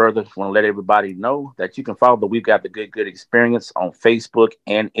go any further, I want to let everybody know that you can follow the We've Got the Good Experience on Facebook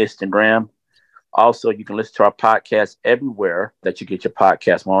and Instagram. Also, you can listen to our podcast everywhere that you get your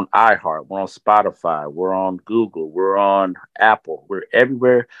podcast. We're on iHeart, we're on Spotify, we're on Google, we're on Apple. We're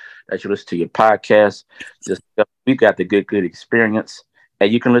everywhere that you listen to your podcast. Just We've Got the Good Experience.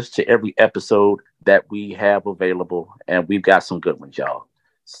 And you can listen to every episode that we have available. And we've got some good ones, y'all.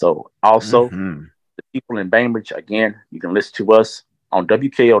 So also, the people in Bainbridge, again, you can listen to us on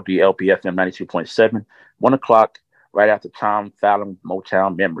WKOD LPFM 92.7, 1 o'clock, right after Tom Fallon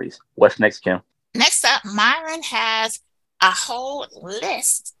Motown Memories. What's next, Kim? Next up, Myron has a whole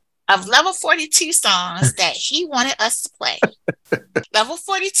list of Level 42 songs that he wanted us to play. Level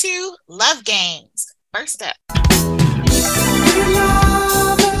 42, Love Games. First up.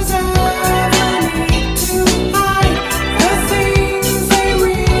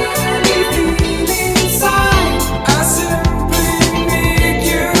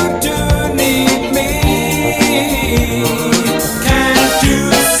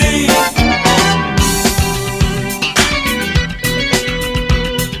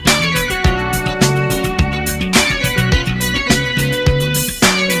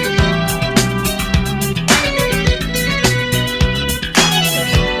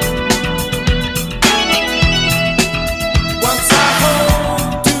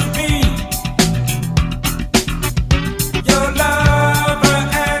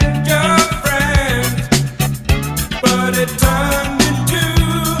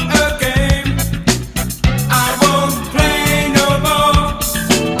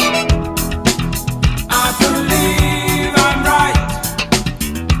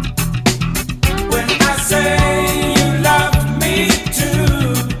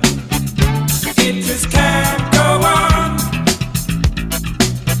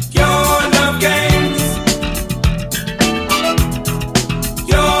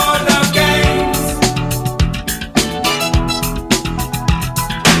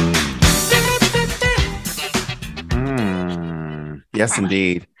 Yes,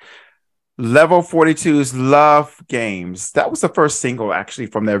 indeed. Level 42's Love Games. That was the first single, actually,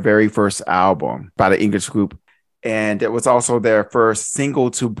 from their very first album by the English group. And it was also their first single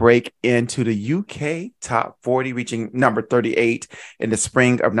to break into the UK top 40, reaching number 38 in the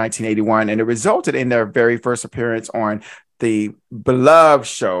spring of 1981. And it resulted in their very first appearance on the beloved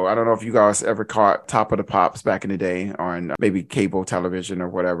show. I don't know if you guys ever caught Top of the Pops back in the day on maybe cable television or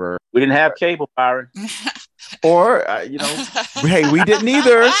whatever. We didn't have cable, Byron. Or, hey, we didn't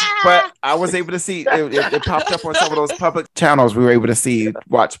either, but I was able to see it popped up on some of those public channels. We were able to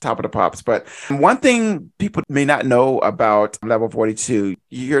watch Top of the Pops. But one thing people may not know about Level 42,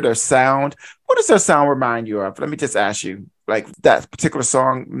 you hear their sound. What does their sound remind you of? Let me just ask you, like that particular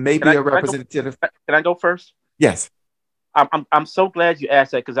song, maybe a representative. Can I go first? Yes. I'm so glad you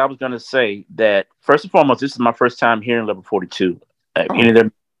asked that, because I was going to say that first and foremost, this is my first time hearing Level 42. Any of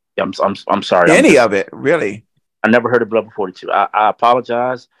them, I'm sorry. Any of it, really? I never heard of Level 42. I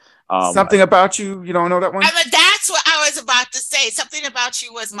apologize. Something About You don't know that one? That's what I was about to say. Something About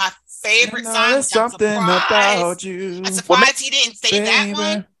You was my favorite song. Something About You. I'm surprised he didn't say that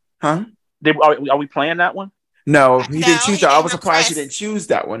one. Huh? Are we playing that one? No, he didn't choose that. I was request. surprised he didn't choose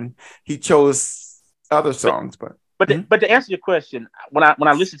that one. He chose other songs, but to answer your question, when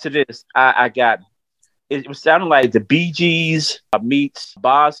I listened to this, I got it was sounding like the Bee Gees meets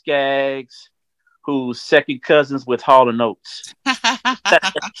Boz Scaggs, who's second cousins with Hall & Oates.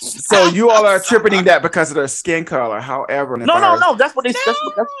 So you all are attributing that because of their skin color. However, no, that's what they.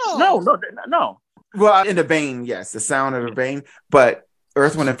 No. Well, in the vein, yes, the sound of the vein, but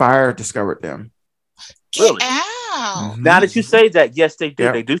Earth, Wind, and Fire discovered them. Really? Out. Now that you say that, yes, they do.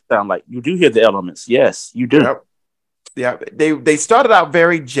 Yep. They do sound like, you do hear the elements. Yes, you do. Yep. Yeah, they started out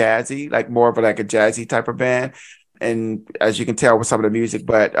very jazzy, like more of a jazzy type of band, and as you can tell with some of the music,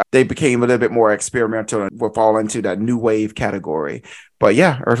 but they became a little bit more experimental and will fall into that new wave category. But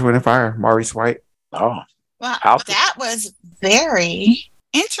yeah, Earth, Wind, and Fire, Maurice White. Oh, well, that was very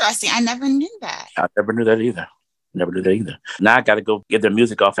interesting. I never knew that. I never knew that either. Now I got to go get their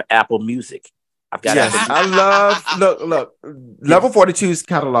music off of Apple Music. I've got Yes, I love look. Level 42's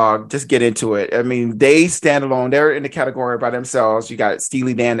catalog. Just get into it. I mean, they stand alone. They're in the category by themselves. You got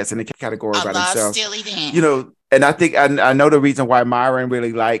Steely Dan that's in the category I by love themselves. Steely Dan. You know, and I think I know the reason why Myron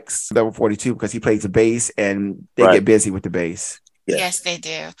really likes Level 42 because he plays the bass and they get busy with the bass. Yes, they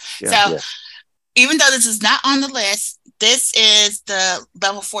do. Yeah. So even though this is not on the list, this is the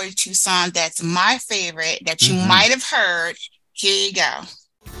Level 42 song that's my favorite that you might have heard. Here you go.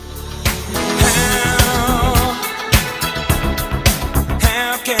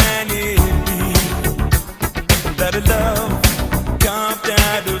 How can it be that a love carved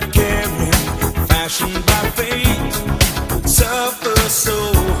out of caring, fashioned by fate, suffer so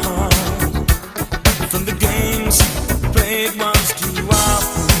hard from the games played once too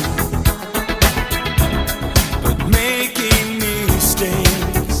often, but making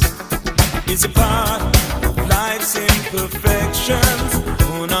mistakes is a part of life's imperfections.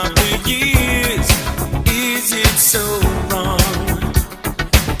 On after years, is it so wrong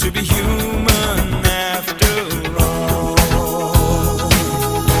to be human after all?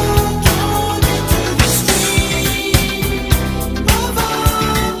 Drawn into the stream of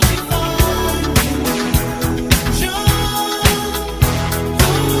undefined illusion,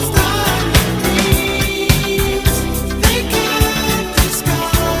 those darling dreams, they can't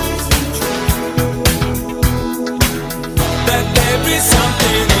disguise the truth that there is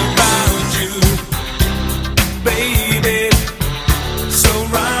something about you, baby, so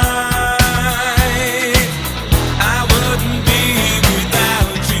right. I wouldn't be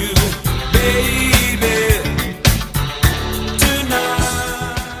without you, baby,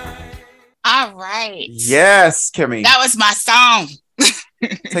 tonight. All right. Yes, Kimmy. That was my song.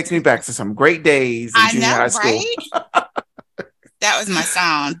 Takes me back to some great days in I junior know, high school. right? That was my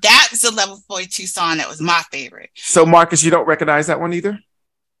song. That was the Level 42 song that was my favorite. So, Marcus, you don't recognize that one either?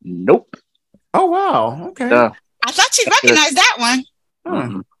 Nope. Oh, wow. Okay. No. I thought you recognized that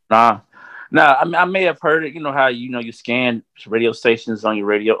one. Nah. I may have heard it. You know how you scan radio stations on your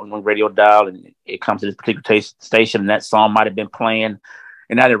radio dial, and it comes to this particular station, and that song might have been playing,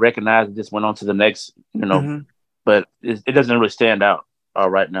 and I didn't recognize it. Just went on to the next. But it doesn't really stand out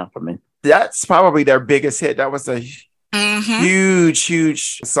right now for me. That's probably their biggest hit. That was a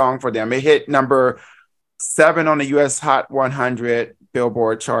huge song for them. It hit number 7 on the U.S. Hot 100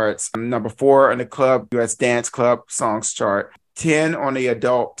 Billboard charts, number 4 on the club U.S. Dance Club Songs chart, 10 on the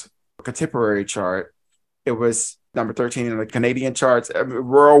adult contemporary chart. It was number 13 on the Canadian charts.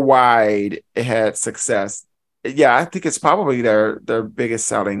 Worldwide, it had success. Yeah, I think it's probably their biggest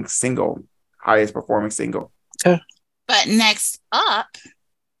selling single, highest performing single. But next up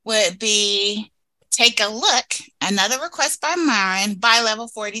would be Take a Look, another request by Myron by Level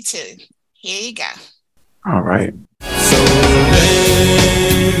 42. Here you go. All right. So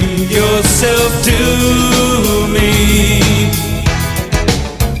lend yourself to me.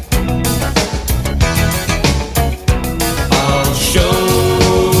 I'll show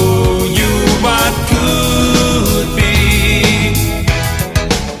you what could be.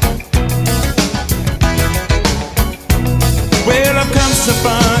 Well, I've come so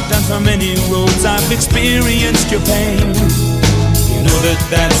far, down so many roads, I've experienced your pain. You know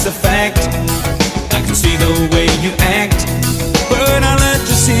that's a fact. I can see the way you act, but I let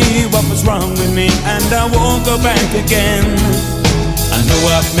you see what was wrong with me, and I won't go back again. I know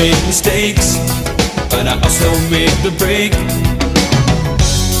I've made mistakes, but I also made the break.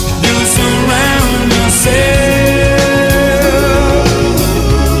 You surround yourself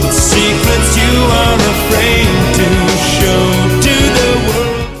with secrets you are afraid to show to the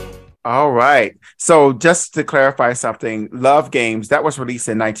world. All right. So just to clarify something, Love Games, that was released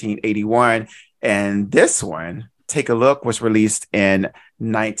in 1981. And this one, Take a Look, was released in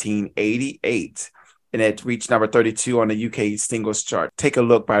 1988. And it reached number 32 on the UK singles chart. Take a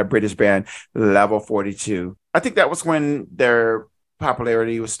Look by a British band, Level 42. I think that was when their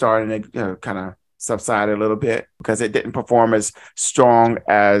popularity was starting to kind of subside a little bit because it didn't perform as strong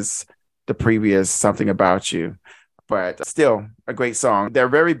as the previous Something About You. But still a great song. They're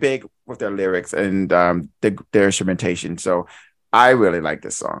very big with their lyrics and their instrumentation. So I really like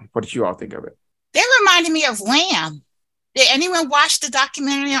this song. What did you all think of it? They reminded me of Wham. Did anyone watch the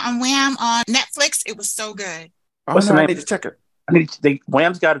documentary on Wham on Netflix? It was so good. Oh, What's no, the I name? need to check it.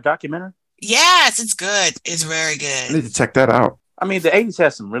 Wham's got a documentary? Yes, it's good. It's very I good. need to check that out. I mean, the 80s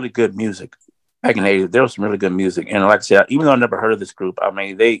had some really good music. Back in the 80s, there was some really good music. And like I said, even though I never heard of this group, I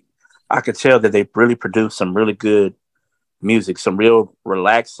mean, I could tell that they really produced some really good music, some real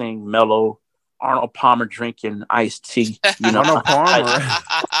relaxing, mellow, Arnold Palmer drinking iced tea. Arnold Palmer.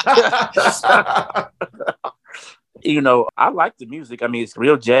 I like the music. I mean, it's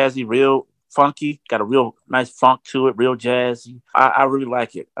real jazzy, real funky, got a real nice funk to it, real jazzy. I really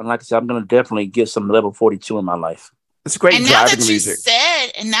like it. And like I said, I'm going to definitely get some level 42 in my life. It's great And driving music.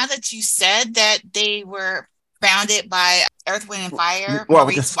 now that you said that they were founded by Earth, Wind, and Fire, Well,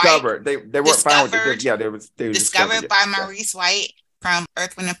 Maurice discovered. White, They weren't founded. They were discovered by Maurice White from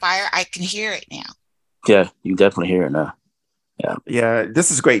Earth, Wind, and Fire. I can hear it now. Yeah, you definitely hear it now. Yeah,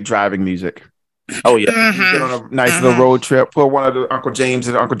 this is great driving music. Oh, yeah. You get on a nice little road trip for one of the Uncle James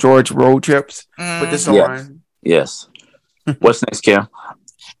and Uncle George road trips. Put this on. Yes. What's next, Kim?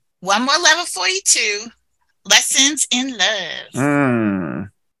 One more level 42. Lessons in Love.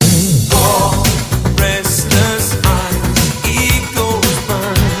 Restless eyes, egos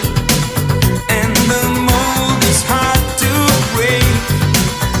burn, and the mold is hard to break.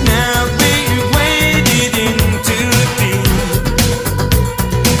 Now we waded into deep,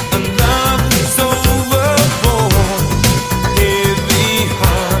 and love is overboard. Heavy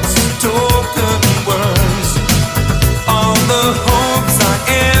hearts, token words, all the hopes I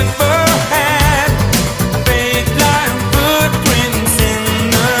ever had, fade like footprints in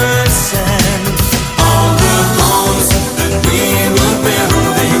the sand. All the goals that we were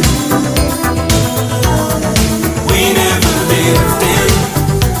building, we never lived in.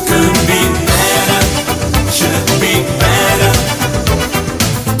 Could be better, should be better.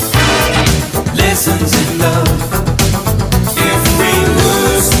 Lessons in love. If we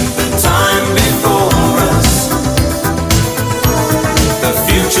lose the time before us, the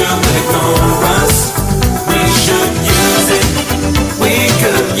future will ignore us. We should use it. We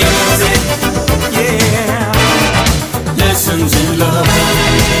could use it. Yeah. Lessons in love.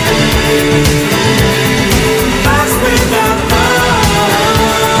 Life without love.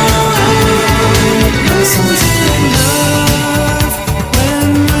 Lessons in love. When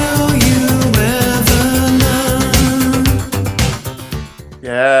will you ever learn?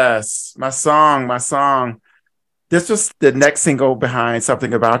 Yes, my song. This was the next single behind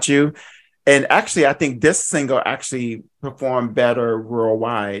Something About You. And actually, I think this single actually performed better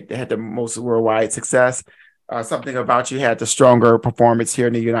worldwide. It had the most worldwide success. Something About You had the stronger performance here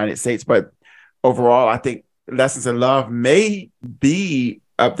in the United States. But overall, I think Lessons in Love may be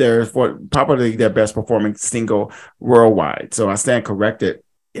up there for probably their best performing single worldwide. So I stand corrected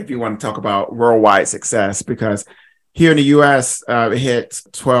if you want to talk about worldwide success, because here in the U.S., it hit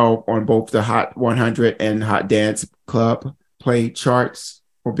 12 on both the Hot 100 and Hot Dance Club Play charts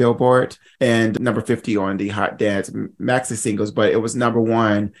for Billboard, and number 50 on the Hot Dance Maxi Singles, but it was number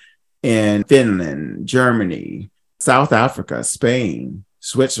 1 in Finland, Germany, South Africa, Spain,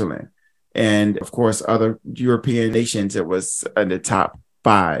 Switzerland, and of course, other European nations. It was in the top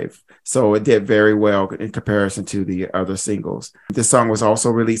 5. So it did very well in comparison to the other singles. This song was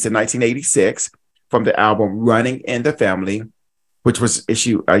also released in 1986 from the album Running in the Family, which was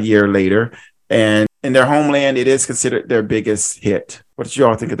issued a year later. And in their homeland, it is considered their biggest hit. What did you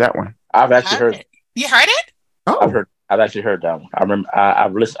all think of that one? I've actually heard it. You heard it? Oh, I've actually heard that one. I remember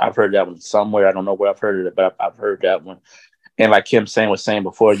I've heard that one somewhere. I don't know where I've heard it, but I've heard that one. And like Kim was saying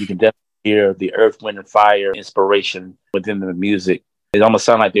before, you can definitely hear the Earth, Wind, and Fire inspiration within the music. It almost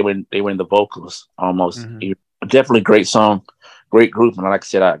sounded like they were in the vocals almost. Mm-hmm. Definitely great song, great group. And like I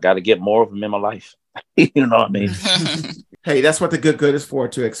said, I got to get more of them in my life. You know what I mean? Hey, that's what the good is for,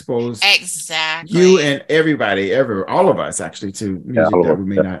 to expose exactly you and everybody, all of us actually, to music that we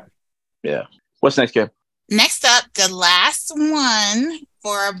may not. Yeah. What's next, Kim? Next up, the last one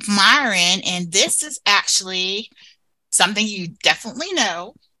for Myron, and this is actually something you definitely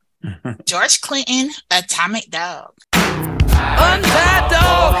know. George Clinton, Atomic Dog. Untied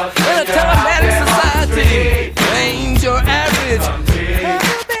dog in a telematic society. Ain't your average.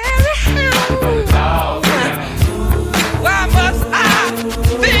 Why must I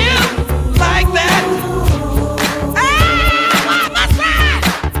feel like that? Why must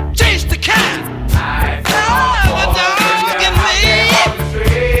I chase the cat? The dog in me.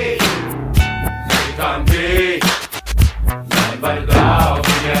 Can't be nothing but a dog,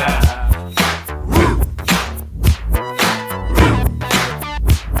 yeah.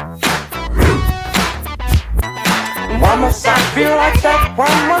 Why must I feel like that? Why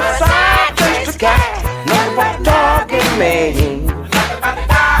must I chase the cat? Nothing but a dog in me.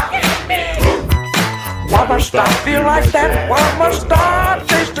 Why must I feel like that? Why must I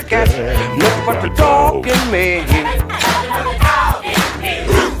chase the cat? Nothing but the dog in me.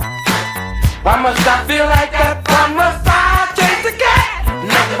 Why must I feel like that? Why must I chase the cat?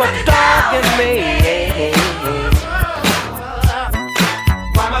 Nothing but the dog in me.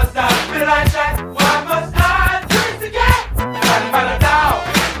 Why must I feel like that? Why must I chase the cat? Nothing but a dog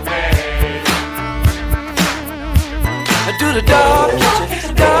in me. Do the dog catch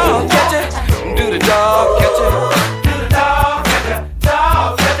it? Dog catch it? the dog catcher. Do the dog catcher.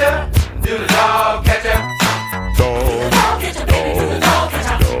 Dog catcher. Do the dog catcher. Dog catcher, baby, do the dog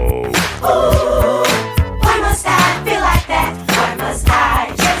catcher. Ooh, why must I feel like that? Why must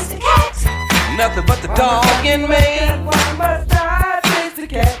I chase the cat? Nothing but the dog in me. Why must I chase the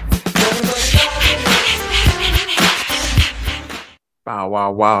cat? Wow,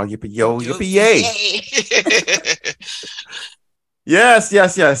 wow, wow. Yippee yo, yippee yay. Yes.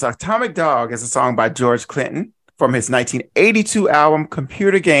 Atomic Dog is a song by George Clinton from his 1982 album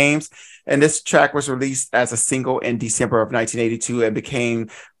Computer Games. And this track was released as a single in December of 1982 and became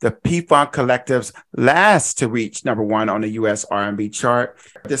the P-Funk Collective's last to reach #1 on the U.S. R&B chart.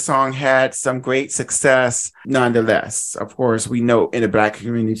 This song had some great success nonetheless. Of course, we know in the Black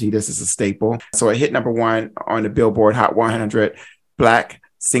community, this is a staple. So it hit #1 on the Billboard Hot 100 Black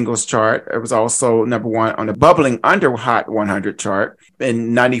Singles chart. It was also #1 on the Bubbling Under Hot 100 chart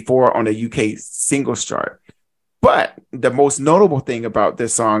and 94 on the UK Singles chart. But the most notable thing about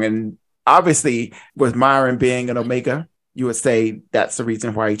this song, and obviously with Myron being an Omega, you would say that's the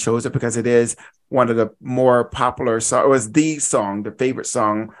reason why he chose it, because it is one of the more popular songs. It was the song, the favorite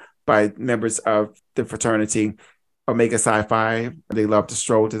song by members of the fraternity, Omega Sci-Fi. They love to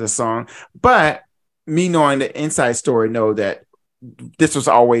stroll to the song. But me knowing the inside story, know that this was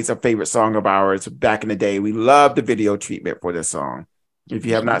always a favorite song of ours back in the day. We loved the video treatment for this song. If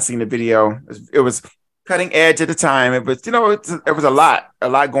you have not seen the video, it was cutting edge at the time. It was, it was a lot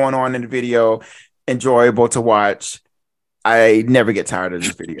going on in the video, enjoyable to watch. I never get tired of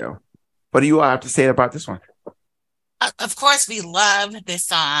this video. What do you all have to say about this one? Of course, we love this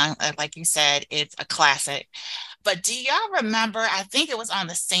song. Like you said, it's a classic. But do y'all remember, I think it was on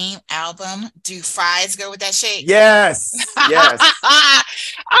the same album, Do Fries Go With That Shake? Yes. Oh, yes.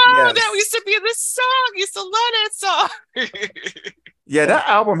 That used to be the song. Used to love that song. Yeah, that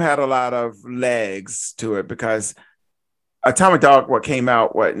album had a lot of legs to it because Atomic Dog, what came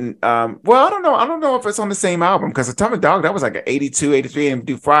out, well, I don't know. I don't know if it's on the same album because Atomic Dog, that was like an 82, 83, and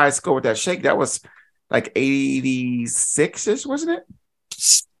Do Fries Go With That Shake, that was like 86-ish, wasn't it?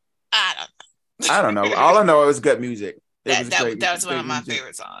 I don't know. All I know, it was good music. That was one of my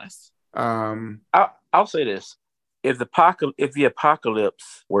favorite songs. I'll say this: if the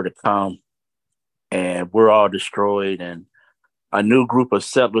apocalypse were to come, and we're all destroyed, and a new group of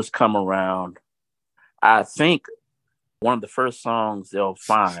settlers come around, I think one of the first songs they'll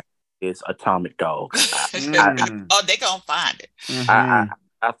find is Atomic Dog. They're gonna find it. Mm-hmm.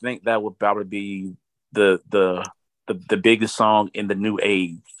 I think that would probably be the biggest song in the new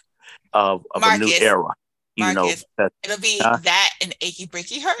age of a new era. Marcus, it'll be that and Achy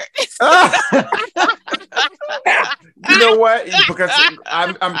Breaky Hurt. You know what? Because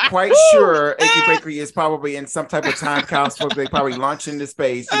I'm quite sure Achy Breaky is probably in some type of time capsule. They probably launch into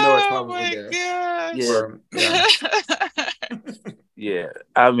space. It's probably there. Yeah.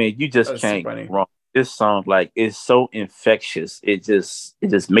 I mean, you just can't go wrong. This song, like, is so infectious. It just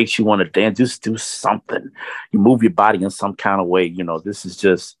makes you want to dance. Just do something. You move your body in some kind of way. This is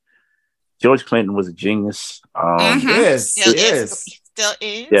just. George Clinton was a genius. Yes, he still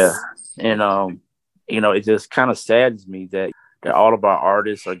is. Yeah, and it just kind of saddens me that all of our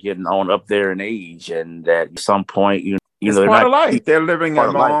artists are getting on up there in age, and that at some point, it's part of life. They're living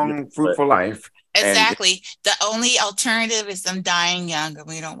a long, fruitful life. Exactly. The only alternative is them dying young, and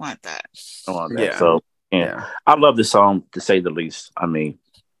we don't want that. Yeah. So I love this song to say the least. I mean.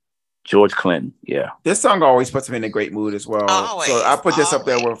 George Clinton, yeah. This song always puts me in a great mood as well. Always, so I put this up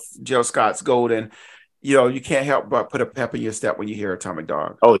there with Jill Scott's Golden. You can't help but put a pep in your step when you hear Atomic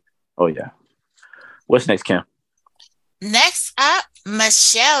Dog. Oh yeah. What's next, Kim? Next up,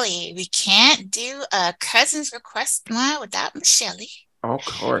 Michelle. We can't do a cousin's request one without Michelle. Of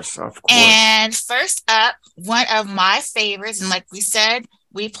course. And first up, one of my favorites, and like we said,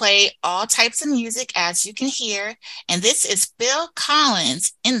 we play all types of music, as you can hear. And this is Phil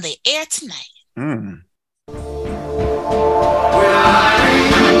Collins, In the Air Tonight. I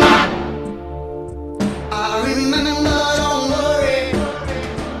remember, don't worry.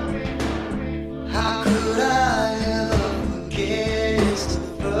 How could I ever forget? It's the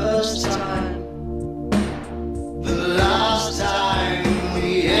first time, the last time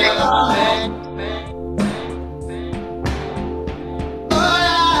we ever met.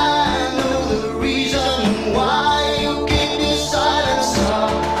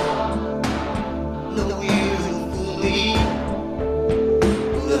 No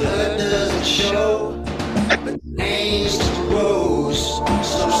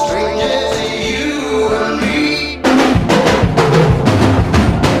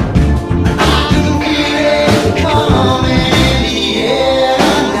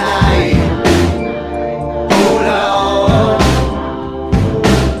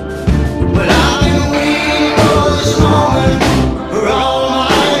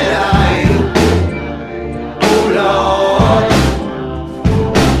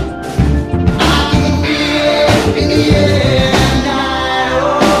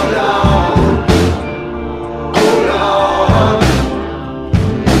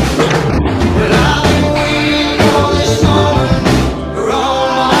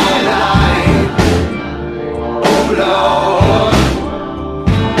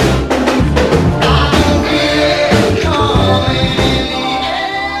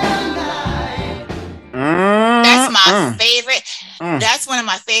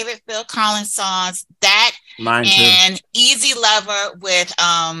my favorite Phil Collins songs. That Mine and too. Easy Lover with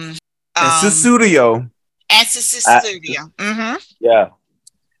And Susudio. Ancestors Studio. Mm-hmm. Yeah.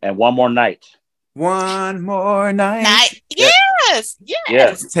 And One More Night. One more night. Yes.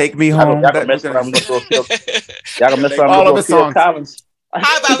 Yes. Take me Y'all home. gonna mess around. I'm gonna go Phil. Y'all gonna mess Name around. all I'm of gonna his go Phil songs. Collins.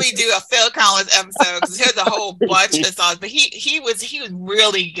 How about we do a Phil Collins episode? Because there's a whole bunch of songs, but he was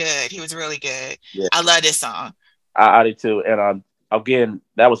really good. He was really good. Yeah. I love this song. I did too. And again,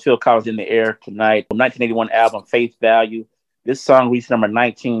 that was Phil Collins in the Air Tonight. 1981 album Faith Value. This song reached number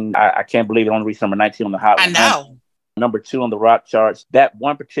 19. I can't believe it only reached number 19 on the Hot 100. I know. Number 2 on the rock charts. That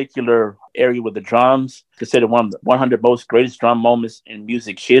one particular area with the drums, considered one of the 100 most greatest drum moments in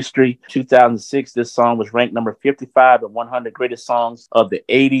music history. 2006, this song was ranked number 55 in 100 greatest songs of the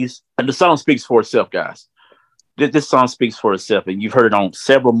 80s. And the song speaks for itself, guys. This song speaks for itself, and you've heard it on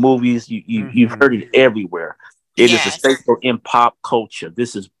several movies. You've heard it everywhere. It is a staple in pop culture.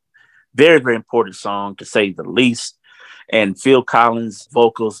 This is very, very important song, to say the least. And Phil Collins'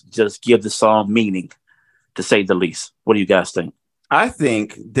 vocals just give the song meaning, to say the least. What do you guys think? I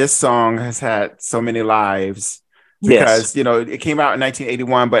think this song has had so many lives because, it came out in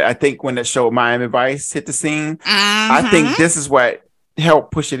 1981, but I think when the show Miami Vice hit the scene, I think this is what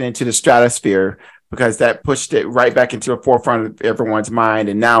helped push it into the stratosphere, because that pushed it right back into the forefront of everyone's mind.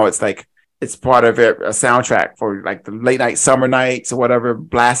 And now it's like, it's part of a soundtrack for like the late night summer nights or whatever,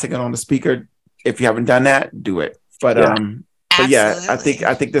 blasting it on the speaker. If you haven't done that, do it. But I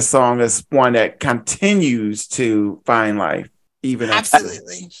think this song is one that continues to find life, even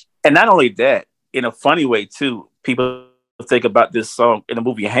absolutely. And not only that, in a funny way too, people think about this song in the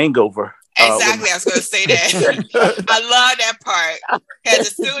movie Hangover. Exactly, I was going to say that. I love that part, because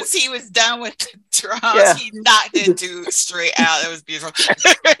as soon as he was done with the drums, he knocked that dude straight out. It was beautiful.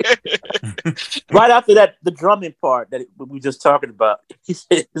 Right after that, the drumming part that we were just talking about, he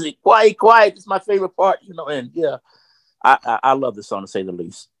said, "Quiet, it's my favorite part," And I love this song, to say the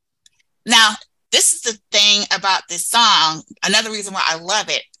least. Now, this is the thing about this song. Another reason why I love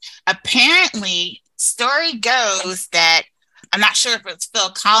it. Apparently, story goes that, I'm not sure if it's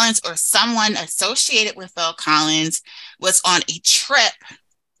Phil Collins or someone associated with Phil Collins, was on a trip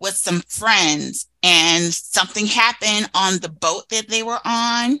with some friends, and something happened on the boat that they were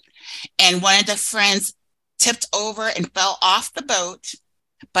on. And one of the friends tipped over and fell off the boat,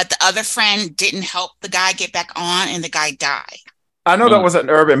 but the other friend didn't help the guy get back on, and the guy died. I know that was an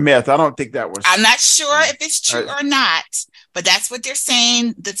urban myth. I don't think that was. I'm not sure if it's true or not, but that's what they're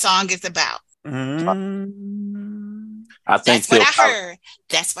saying the song is about. I think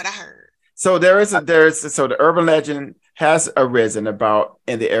That's what I heard. So so the urban legend has arisen about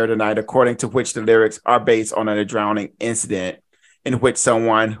In the Air Tonight, according to which the lyrics are based on a drowning incident in which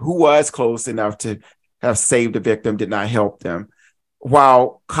someone who was close enough to have saved the victim did not help them,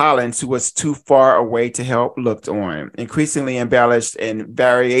 while Collins, who was too far away to help, looked on. Increasingly embellished and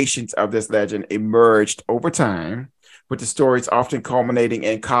variations of this legend emerged over time, with the stories often culminating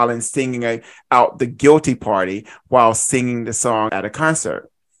in Collins singing out the guilty party while singing the song at a concert.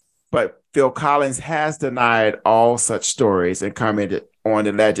 But Phil Collins has denied all such stories and commented on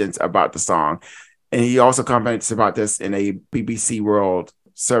the legends about the song. And he also comments about this in a BBC World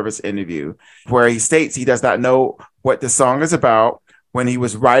Service interview, where he states he does not know what the song is about. When he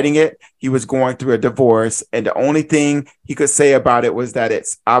was writing it, he was going through a divorce, and the only thing he could say about it was that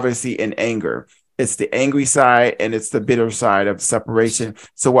it's obviously in anger. It's the angry side and it's the bitter side of separation.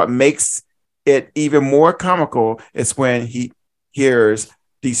 So what makes it even more comical is when he hears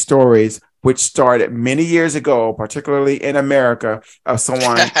these stories, which started many years ago, particularly in America, of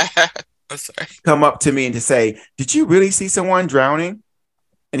someone come up to me and to say, "Did you really see someone drowning?"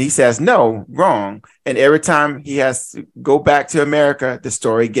 And he says, "No, wrong." And every time he has to go back to America, the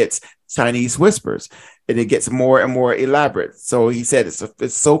story gets Chinese whispers and it gets more and more elaborate. So he said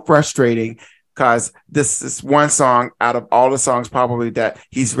it's so frustrating, because this is one song out of all the songs probably that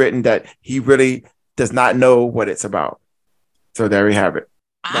he's written that he really does not know what it's about. So there we have it.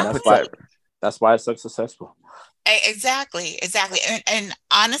 That's why it's so successful. Exactly. And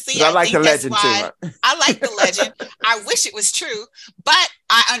honestly, I like the legend too. I like the legend. I wish it was true, but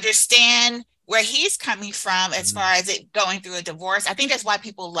I understand where he's coming from as far as it going through a divorce. I think that's why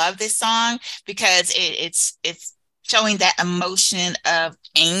people love this song, because it's showing that emotion of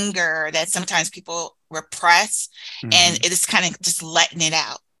anger that sometimes people repress, and it is kind of just letting it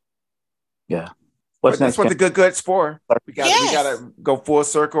out. Yeah. That's what the good's for. We got to go full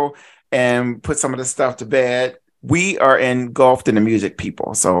circle and put some of this stuff to bed. We are engulfed in the music,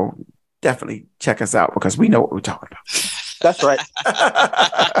 people. So definitely check us out, because we know what we're talking about. That's right.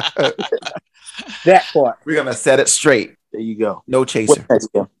 That part. We're going to set it straight. There you go. No chaser.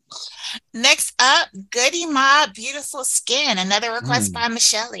 Next up, Goody Mob, Beautiful Skin. Another request Mm. by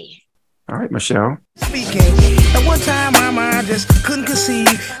Michelle. All right, Michelle. Speaking. At one time, my mind just couldn't conceive.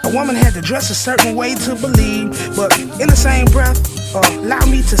 A woman had to dress a certain way to believe. But in the same breath, allow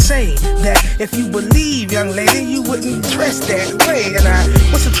me to say that if you believe, young lady, you wouldn't dress that way. And I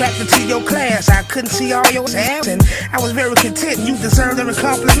was attracted to your class. I couldn't see all your abs, and I was very content. You deserved every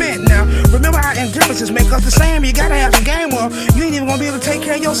compliment. Now, remember how indifferences make us the same. You gotta have some game, or you ain't even gonna be able to take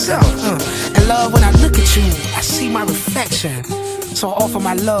care of yourself. And love, when I look at you, I see my reflection. So I offer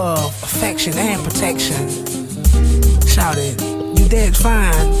my love, affection, and protection. Shout it, you dead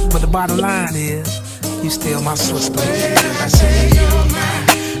fine, but the bottom line is, you still my sister. I say you're my,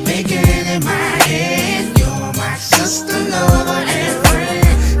 make it in my head. You're my sister, lover, and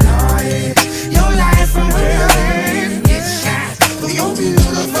friend. Oh, it's your life from within. It shines through your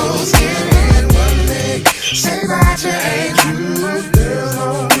beautiful skin. And one day, say that you ain't true. There's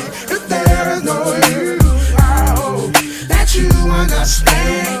no me, if there is no you. I hope that you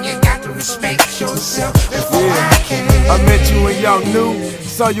understand. You got to respect yourself before I can. I met you when y'all new.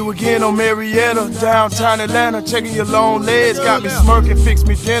 Saw you again on Marietta, downtown Atlanta. Checking your long legs, got me smirking, fixed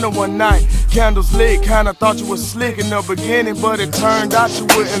me dinner one night. Candles lit, kinda thought you was slick in the beginning, but it turned out you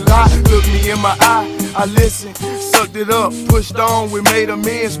wouldn't lie. Looked me in my eye, I listened, sucked it up, pushed on, we made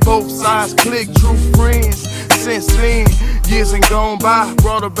amends. Both sides clicked, true friends. Since then, years ain't gone by.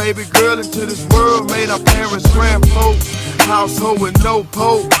 Brought a baby girl into this world, made our parents grandfolks. Household with no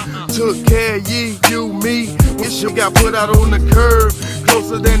pope. Took care of ye, you, me. Wish you got put out on the curb.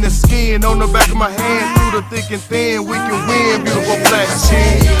 Closer than the skin on the back of my hand. Through the thick and thin, we can win. Beautiful black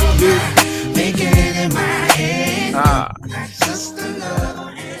skin. Yeah. Make it in my head.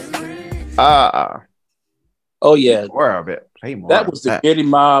 Oh yeah, More of it. Play more. that was the Goody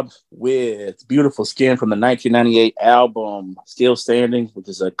Mob with Beautiful Skin from the 1998 album Still Standing, which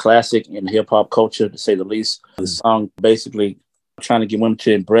is a classic in hip hop culture, to say the least. The song basically trying to get women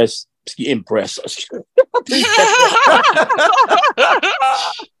to embrace. Embrace.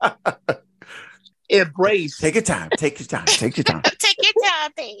 Take your time. Take your time. Take your time. Take your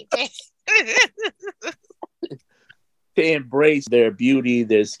time, baby. To embrace their beauty,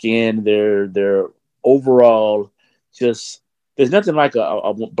 their skin, their overall, just there's nothing like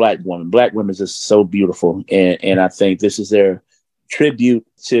a black woman. Black women is just so beautiful, and I think this is their tribute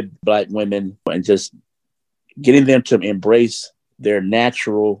to black women and just getting them to embrace their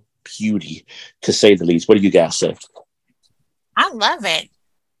natural beauty, to say the least. What do you guys say? I love it.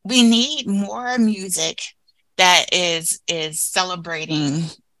 We need more music that is celebrating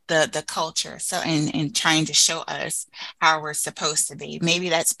the culture, so and trying to show us how we're supposed to be. Maybe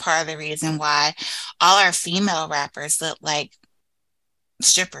that's part of the reason why all our female rappers look like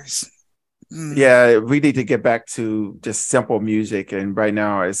strippers. Yeah, we need to get back to just simple music. And right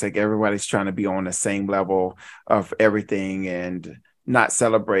now, it's like everybody's trying to be on the same level of everything and not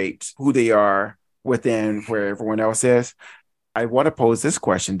celebrate who they are within where everyone else is. I want to pose this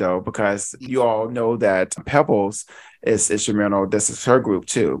question, though, because you all know that Pebbles is instrumental. This is her group,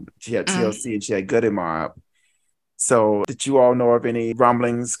 too. She had TLC and she had Goody Mob. So did you all know of any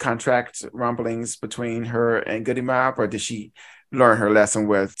contract rumblings between her and Goody Mob, or did she learn her lesson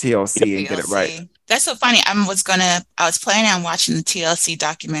with TLC and get it right? That's so funny. I was planning on watching the TLC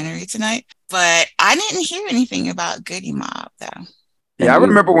documentary tonight, but I didn't hear anything about Goody Mob, though. Yeah, I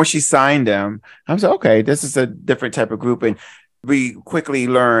remember when she signed them, I was like, okay, this is a different type of group. And we quickly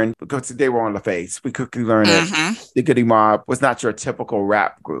learned, because they were on the face, we quickly learned that the Goody Mob was not your typical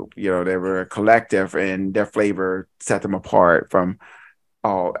rap group. You know, they were a collective, and their flavor set them apart from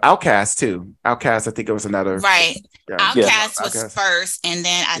Outkast, too. Outkast, I think it was another. Right. Yeah. Outkast was first, and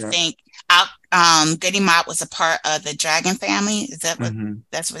then I think Goody Mob was a part of the Dragon family. Is that what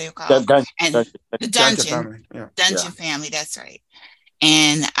that's what they were called? The Dungeon. Dungeon family, that's right.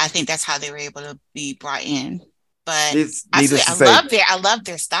 And I think that's how they were able to be brought in. But I love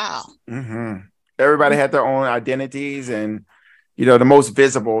their style. Everybody had their own identities, and the most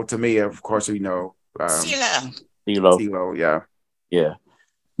visible to me, of course, CeeLo, yeah.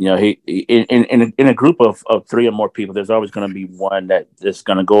 He in a group of three or more people, there's always going to be one that's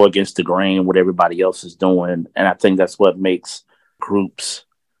going to go against the grain, what everybody else is doing, and I think that's what makes groups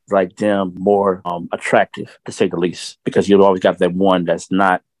like them more attractive, to say the least, because you've always got that one that's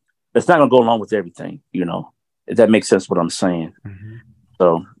not going to go along with everything, if that makes sense what I'm saying.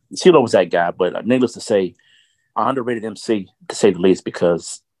 So CeeLo was that guy, but needless to say, an underrated MC, to say the least,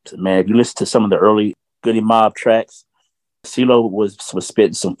 because, man, if you listen to some of the early Goody Mob tracks, CeeLo was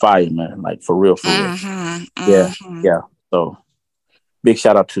spitting some fire, man, like for real. Yeah. So big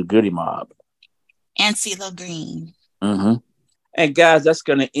shout out to Goody Mob. And CeeLo Green. Mm-hmm. And guys, that's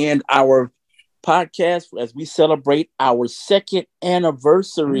going to end our podcast as we celebrate our 2nd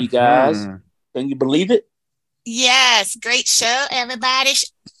anniversary, guys. Can you believe it? Yes, great show, everybody.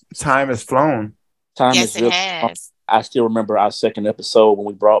 Time has flown. Yes, it has. I still remember our 2nd episode when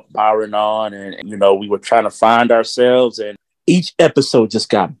we brought Byron on, and we were trying to find ourselves, and each episode just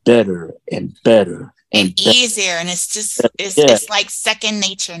got better and better and easier, and it's like second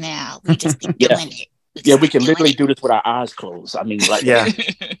nature now. We just keep doing it. We can literally do this with our eyes closed. I mean, like,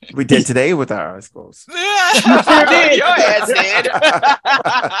 we did today with our eyes closed. Your ass did.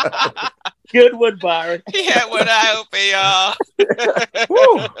 Good one, Byron. Yeah, one eye open, y'all.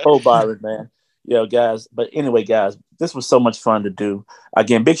 Oh, Byron, man. Guys. But anyway, guys, this was so much fun to do.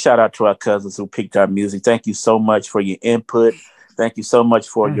 Again, big shout out to our cousins who picked our music. Thank you so much for your input. Thank you so much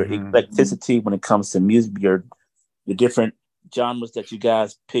for your eclecticity when it comes to music, your different genres that you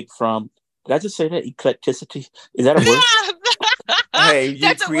guys pick from. Did I just say that? Eclecticity? Is that a word? Hey,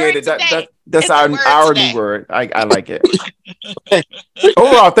 you created that. That's our new word. I like it.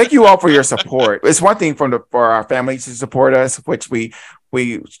 Overall, thank you all for your support. It's one thing for our families to support us, which we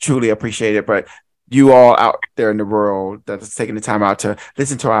truly appreciate it. But you all out there in the world that's taking the time out to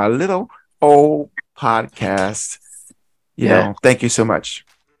listen to our little old podcast, thank you so much.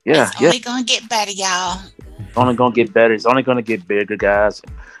 It's only gonna get better, y'all. It's only gonna get better. It's only gonna get bigger, guys.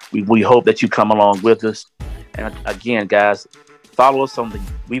 We hope that you come along with us. And again, guys, follow us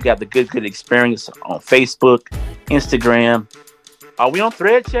we've got the Good Experience on Facebook, Instagram. Are we on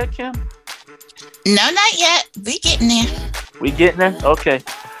Threads yet, Kim? No, not yet. We getting there. Okay.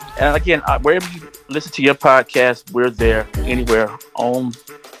 And again, wherever you listen to your podcast, we're there anywhere on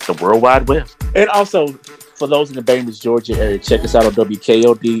the World Wide Web. And also, for those in the Bainbridge, Georgia area, check us out on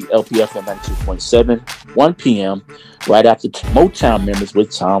WKOD LPFM 92.7, 1 p.m. right after Motown Members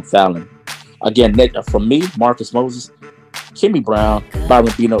with Tom Fallon. Again, from me, Marcus Moses, Kimmy Brown,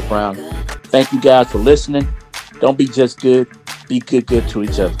 Byron Bino Brown. Thank you guys for listening. Don't be just good. Be good to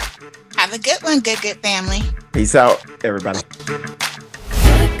each other. Have a good one, good family. Peace out, everybody.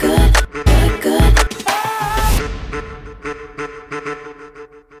 Good.